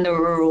questions on the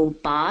rural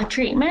bar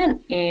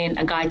treatment in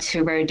a Guide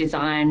to Road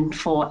Design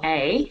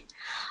 4A.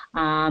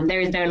 There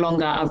is no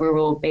longer a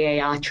rural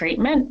BAR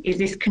treatment.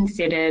 Is it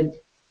considered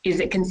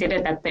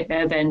that the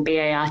urban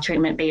BAR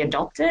treatment be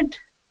adopted?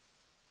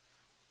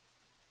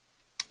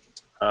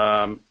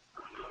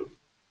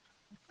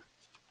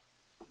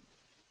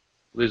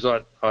 Liz,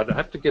 I'd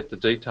have to get the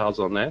details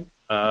on that.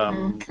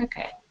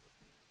 Okay.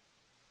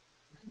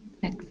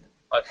 Thanks.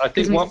 I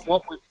think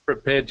what we've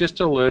prepared, just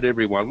to alert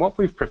everyone, what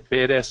we've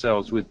prepared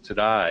ourselves with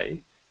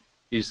today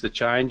is the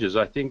changes.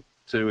 I think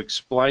to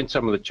explain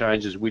some of the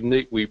changes,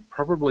 we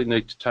probably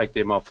need to take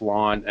them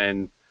offline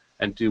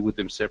and deal with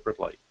them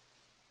separately.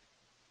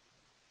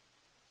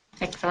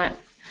 Excellent.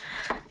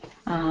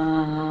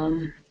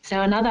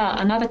 So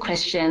another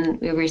question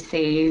we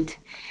received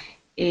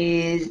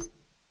is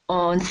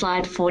on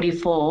slide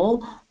 44.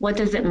 What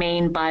does it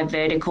mean by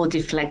vertical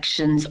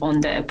deflections on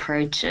the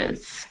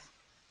approaches?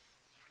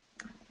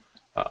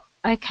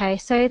 Okay,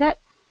 so that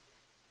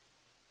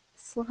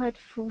slide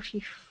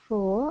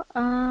 44.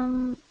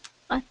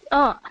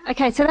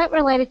 Okay, so that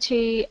related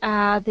to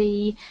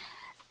the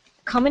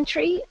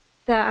commentary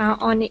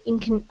on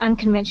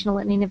unconventional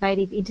and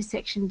innovative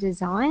intersection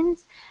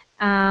designs,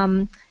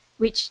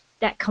 which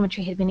that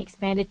commentary had been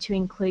expanded to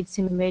include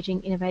some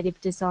emerging innovative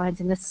designs,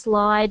 and the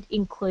slide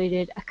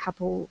included a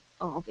couple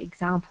of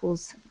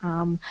examples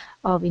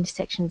of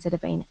intersections that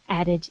have been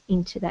added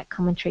into that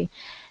commentary.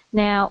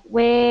 Now,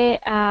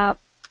 where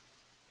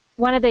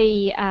one of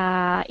the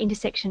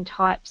intersection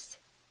types,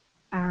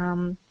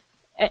 an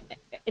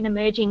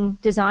emerging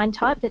design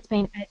type that's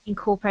been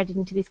incorporated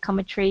into this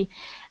commentary,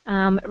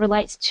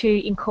 relates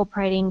to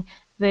incorporating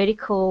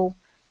vertical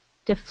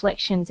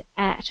deflections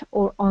at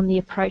or on the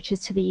approaches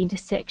to the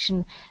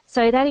intersection.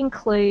 So that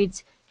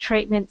includes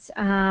treatments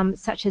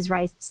such as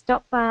raised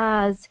stop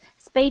bars,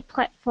 speed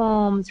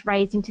platforms,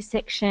 raised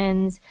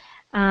intersections,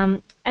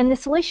 and the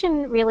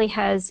solution really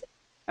has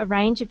a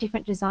range of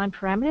different design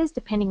parameters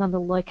depending on the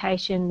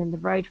location and the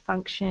road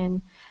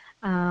function,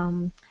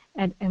 and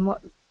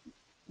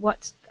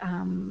what's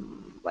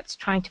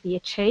trying to be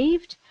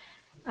achieved.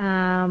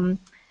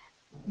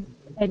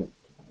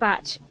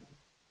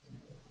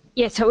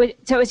 Yeah, so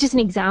it's just an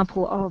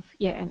example of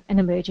an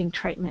emerging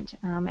treatment,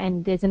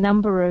 and there's a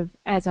number of,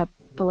 as I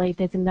believe,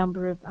 there's a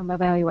number of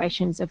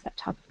evaluations of that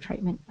type of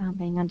treatment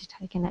being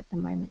undertaken at the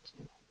moment.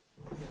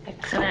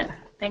 Excellent.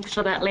 Thanks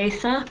for that,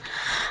 Lisa.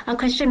 A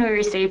question we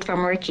received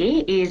from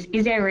Ricky is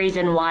there a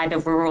reason why the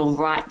rural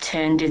right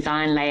turn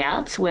design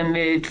layouts were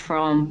moved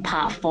from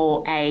Part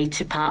 4A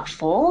to Part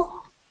 4?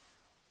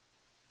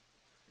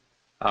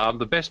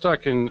 The best I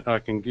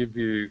can give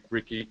you,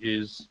 Ricky,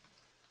 is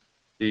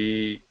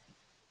the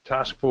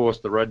task force,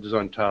 the road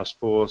design task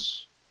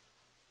force,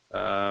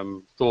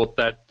 thought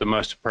that the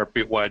most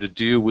appropriate way to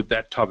deal with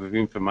that type of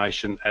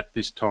information at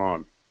this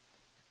time.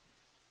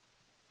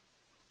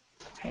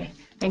 Okay,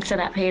 thanks for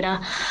that, Peter.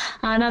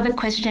 Another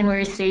question we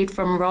received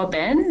from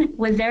Robin: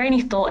 was there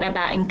any thought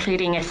about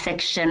including a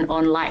section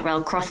on light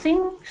rail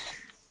crossings?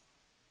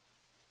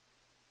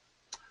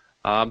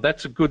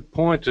 That's a good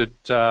point.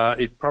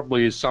 It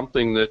probably is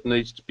something that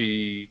needs to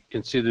be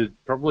considered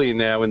probably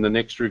now in the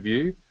next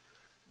review.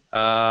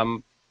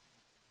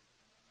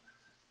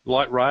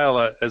 Light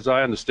rail, as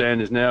I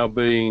understand, is now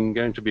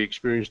going to be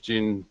experienced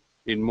in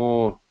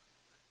more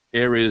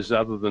areas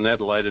other than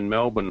Adelaide and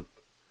Melbourne.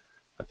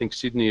 I think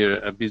Sydney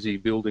are busy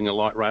building a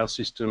light rail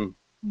system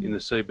in the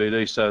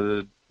CBD,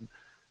 so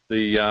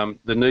the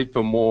need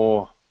for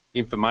more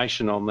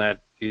information on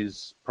that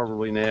is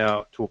probably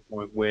now to a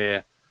point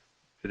where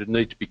it would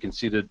need to be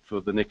considered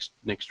for the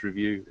next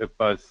review of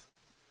both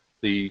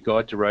the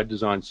Guide to Road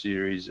Design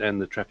series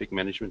and the Traffic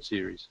Management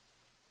series.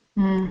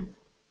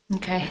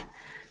 Okay,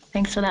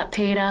 thanks for that,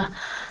 Peter.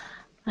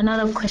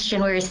 Another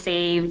question we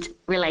received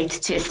relates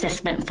to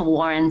assessment for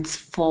warrants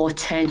for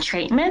turn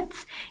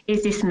treatments.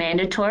 Is this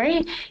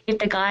mandatory? If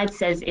the guide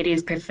says it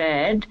is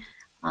preferred,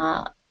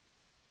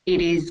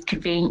 it is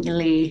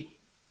conveniently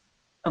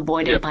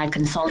avoided by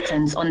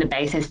consultants on the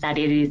basis that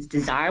it is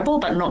desirable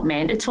but not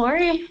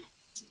mandatory.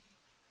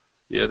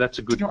 Yeah, that's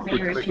a good. Do you want me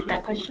to repeat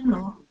that question?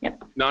 Or?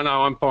 Yep. No,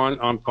 I'm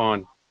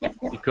fine. Yep.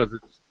 Because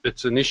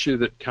it's an issue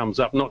that comes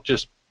up, not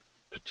just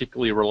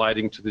particularly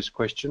relating to this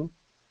question.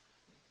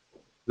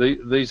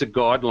 These are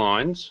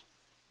guidelines.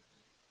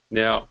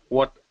 Now,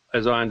 what,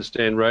 as I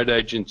understand, road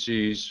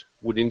agencies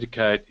would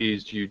indicate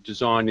is you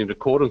design in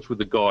accordance with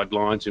the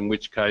guidelines, in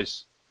which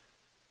case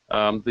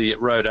the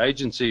road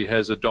agency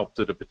has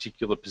adopted a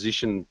particular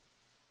position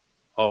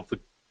of the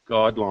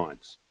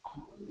guidelines.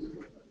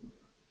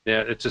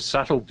 Now, it's a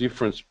subtle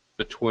difference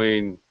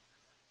between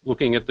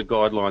looking at the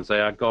guidelines.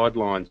 They are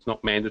guidelines,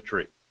 not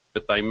mandatory,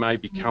 but they may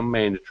become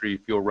mandatory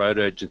if your road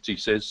agency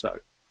says so.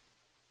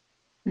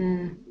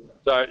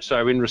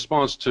 So in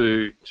response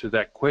to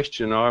that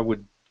question, I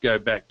would go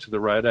back to the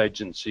road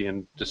agency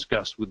and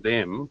discuss with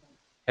them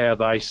how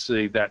they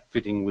see that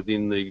fitting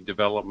within the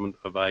development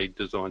of a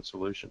design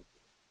solution.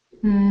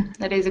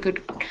 That is a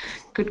good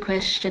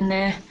question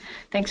there.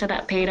 Thanks for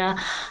that, Peter.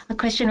 A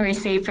question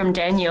received from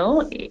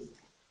Daniel.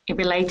 It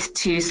relates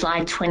to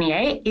slide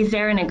 28. Is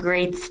there an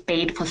agreed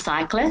speed for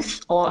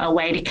cyclists or a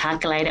way to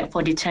calculate it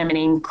for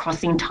determining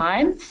crossing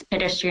times?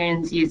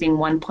 Pedestrians using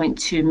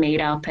 1.2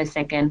 metre per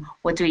second.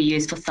 What do we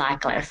use for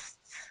cyclists?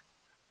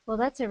 Well,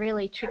 that's a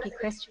really tricky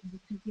question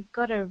because you've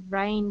got a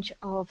range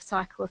of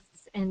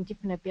cyclists and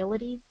different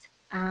abilities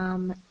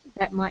that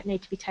that might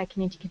need to be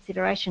taken into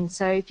consideration.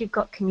 So if you've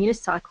got commuter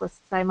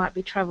cyclists, they might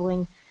be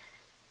travelling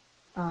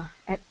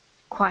at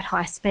quite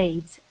high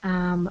speeds,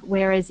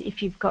 whereas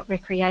if you've got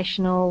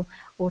recreational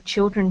or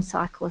children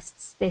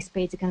cyclists, their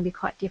speeds are going to be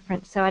quite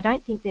different. So I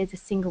don't think there's a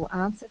single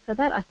answer for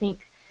that. I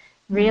think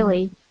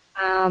really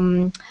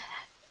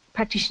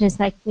practitioners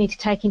need to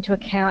take into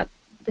account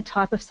the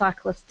type of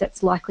cyclist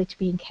that's likely to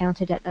be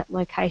encountered at that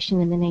location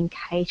and then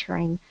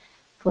catering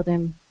for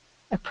them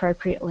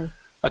appropriately.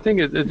 I think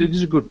it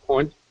is a good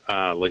point,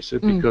 Lisa,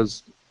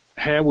 because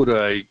how would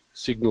a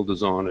signal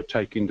designer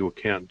take into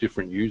account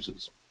different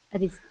users?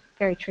 That is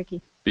very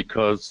tricky.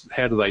 Because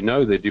how do they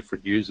know they're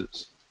different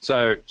users?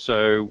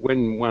 So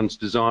when one's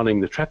designing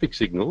the traffic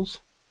signals,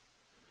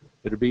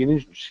 it'd be an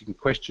interesting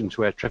question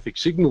to our traffic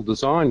signal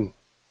design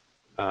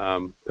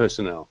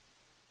personnel.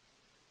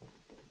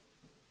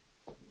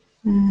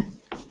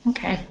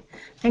 Okay,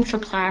 thanks for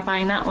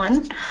clarifying that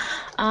one.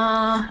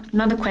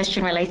 Another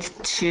question relates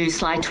to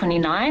slide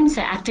 29,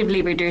 so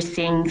actively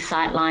reducing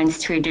sight lines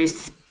to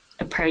reduce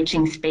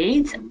approaching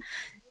speeds.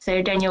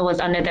 So Daniel was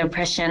under the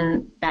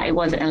impression that it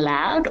wasn't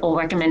allowed or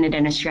recommended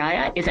in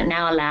Australia. Is it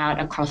now allowed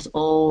across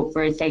all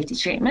road safety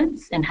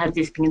treatments, and has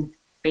this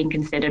been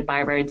considered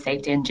by road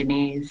safety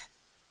engineers?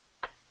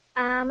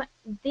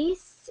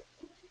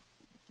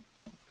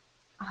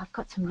 I've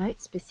got some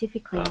notes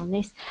specifically on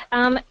this.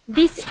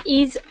 This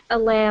is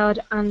allowed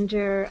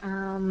under,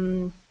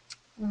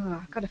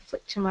 I've got to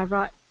flick to my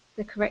right,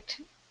 the correct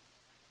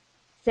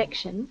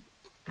section.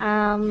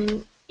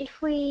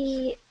 If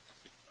we,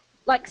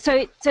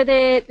 so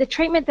the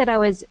treatment that I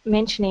was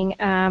mentioning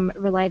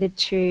related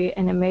to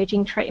an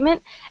emerging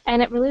treatment,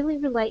 and it really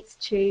relates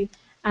to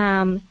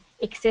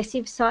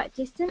excessive sight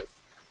distance.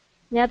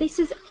 Now this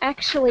is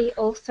actually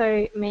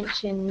also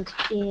mentioned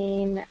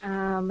in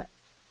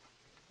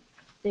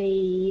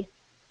there's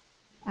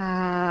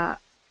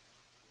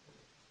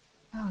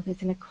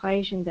an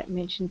equation that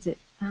mentions it.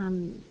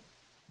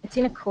 It's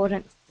in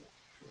accordance.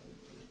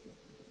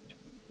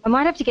 I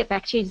might have to get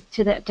back to you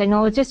to that, Daniel.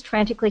 I was just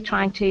frantically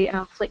trying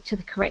to flick to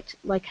the correct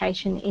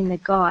location in the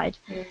guide.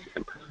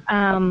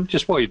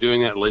 Just while you're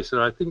doing that,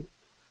 Lisa, I think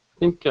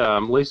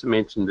Lisa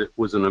mentioned it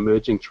was an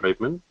emerging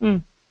treatment,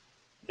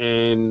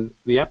 and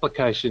the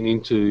application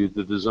into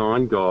the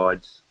design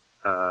guides.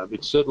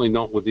 It's certainly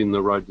not within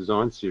the road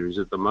design series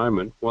at the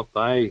moment. What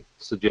they're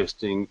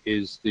suggesting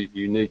is that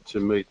you need to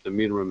meet the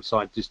minimum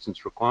sight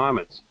distance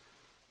requirements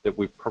that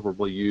we've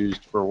probably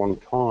used for a long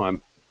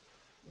time.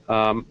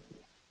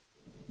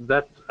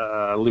 That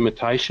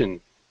limitation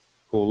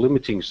or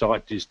limiting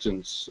sight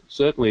distance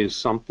certainly is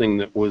something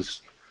that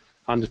was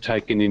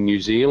undertaken in New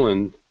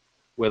Zealand,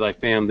 where they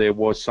found there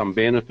was some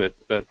benefit,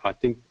 but I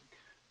think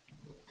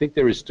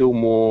there is still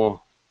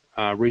more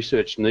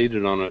research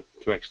needed on it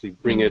to actually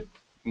bring it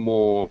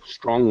more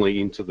strongly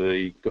into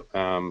the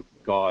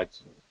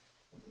guides.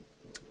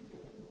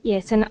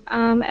 Yes, and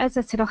as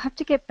I said, I'll have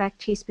to get back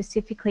to you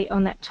specifically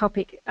on that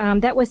topic.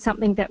 That was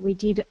something that we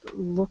did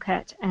look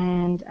at,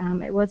 and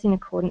it was in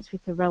accordance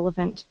with the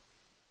relevant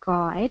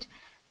guide,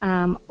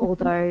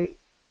 although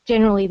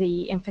generally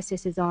the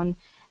emphasis is on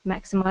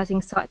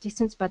maximising sight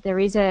distance, but there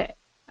is a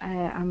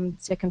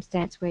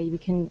circumstance where we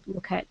can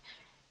look at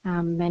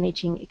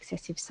managing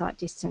excessive sight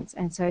distance,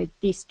 and so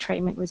this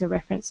treatment was a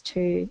reference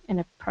to an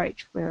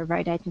approach where a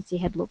road agency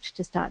had looked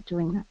to start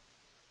doing that.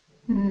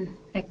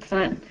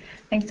 Excellent.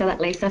 Thanks for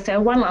that, Lisa. So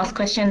one last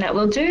question that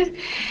we'll do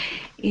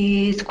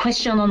is a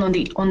question on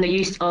the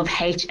use of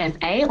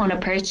HFA on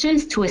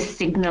approaches to a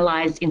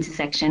signalised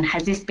intersection.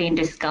 Has this been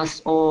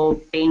discussed or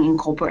being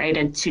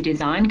incorporated to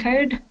design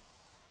code?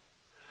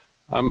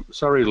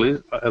 Sorry,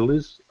 Liz.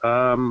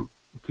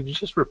 Could you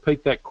just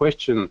repeat that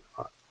question?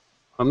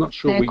 I'm not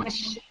sure.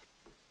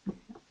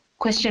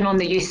 Question on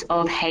the use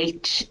of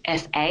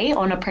HFA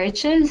on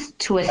approaches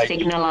to a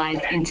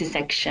signalised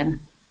intersection.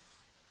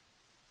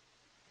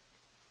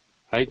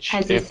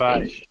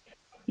 HFA?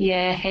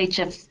 Yeah,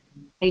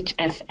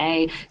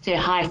 HFA, so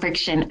high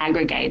friction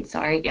aggregate,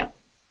 sorry, yep.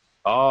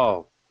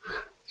 Oh,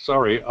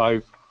 sorry,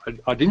 I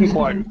didn't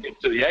quite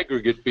get to the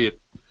aggregate bit.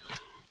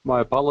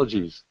 My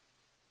apologies.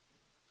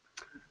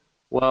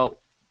 Well,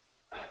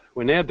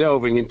 we're now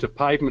delving into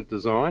pavement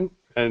design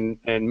and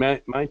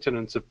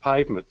maintenance of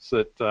pavements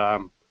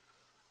that,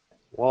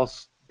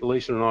 whilst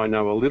Lisa and I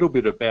know a little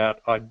bit about,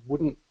 I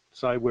wouldn't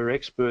say we're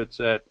experts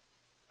at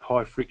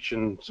high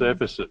friction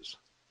surfaces.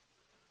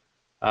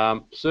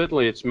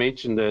 Certainly it's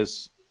mentioned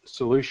as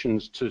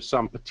solutions to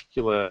some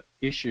particular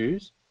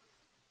issues,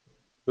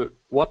 but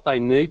what they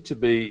need to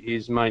be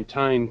is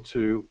maintained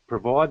to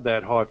provide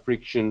that high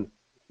friction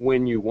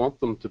when you want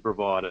them to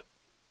provide it.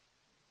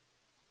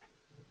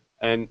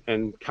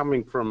 And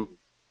coming from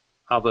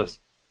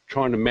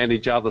trying to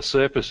manage other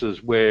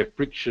surfaces where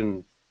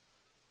friction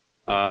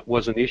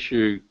was an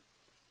issue,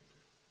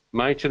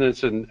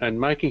 maintenance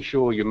and making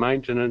sure your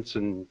maintenance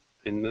and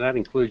that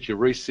includes your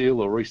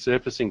reseal or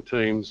resurfacing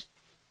teams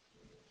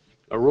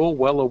are all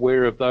well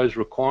aware of those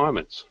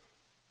requirements.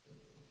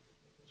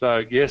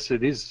 So yes,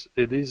 it is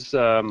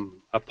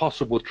a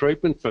possible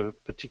treatment for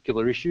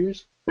particular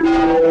issues.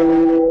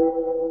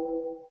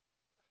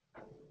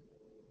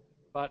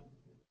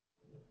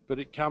 but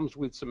it comes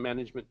with some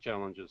management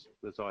challenges,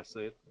 as I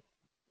see it.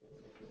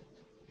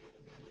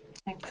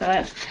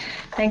 Excellent.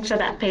 Thanks for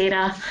that,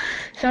 Peter.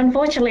 So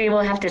unfortunately,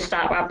 we'll have to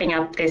start wrapping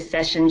up this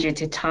session due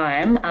to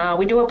time.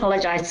 We do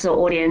apologise to the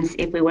audience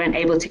if we weren't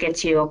able to get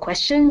to your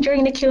question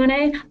during the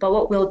Q&A, but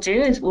what we'll do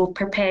is we'll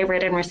prepare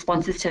written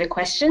responses to the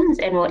questions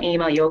and we'll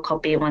email you a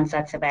copy once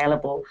that's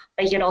available.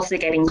 But you can also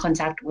get in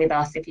contact with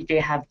us if you do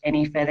have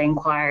any further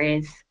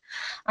inquiries.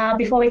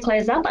 Before we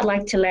close up, I'd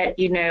like to let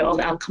you know of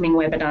the upcoming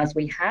webinars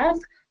we have.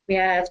 We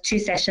have 2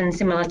 sessions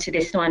similar to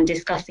this one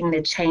discussing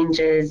the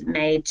changes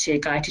made to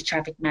Guide to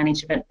Traffic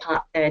Management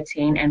Part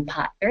 13 and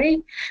Part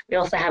 3. We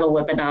also have a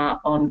webinar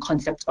on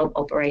concepts of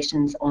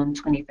operations on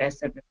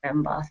 21st of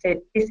November. So if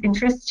this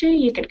interests you,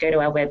 you could go to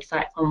our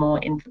website for more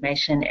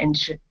information and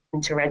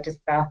to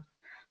register.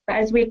 But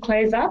as we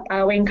close up,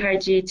 we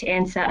encourage you to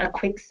answer a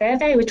quick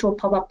survey which will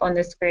pop up on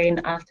the screen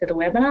after the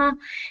webinar.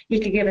 You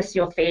can give us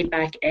your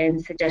feedback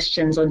and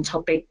suggestions on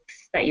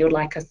topics that you would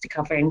like us to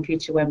cover in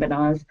future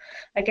webinars.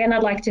 Again,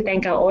 I'd like to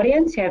thank our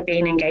audience who have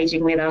been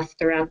engaging with us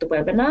throughout the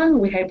webinar.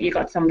 We hope you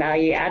got some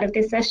value out of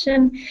this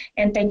session.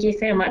 And thank you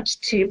so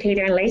much to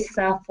Peter and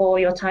Lisa for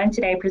your time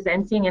today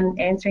presenting and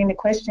answering the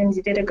questions.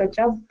 You did a good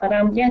job. But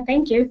yeah,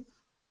 thank you.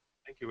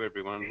 Thank you,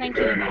 everyone. Thank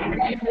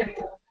you.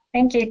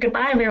 Thank you.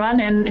 Goodbye,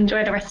 everyone, and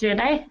enjoy the rest of your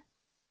day.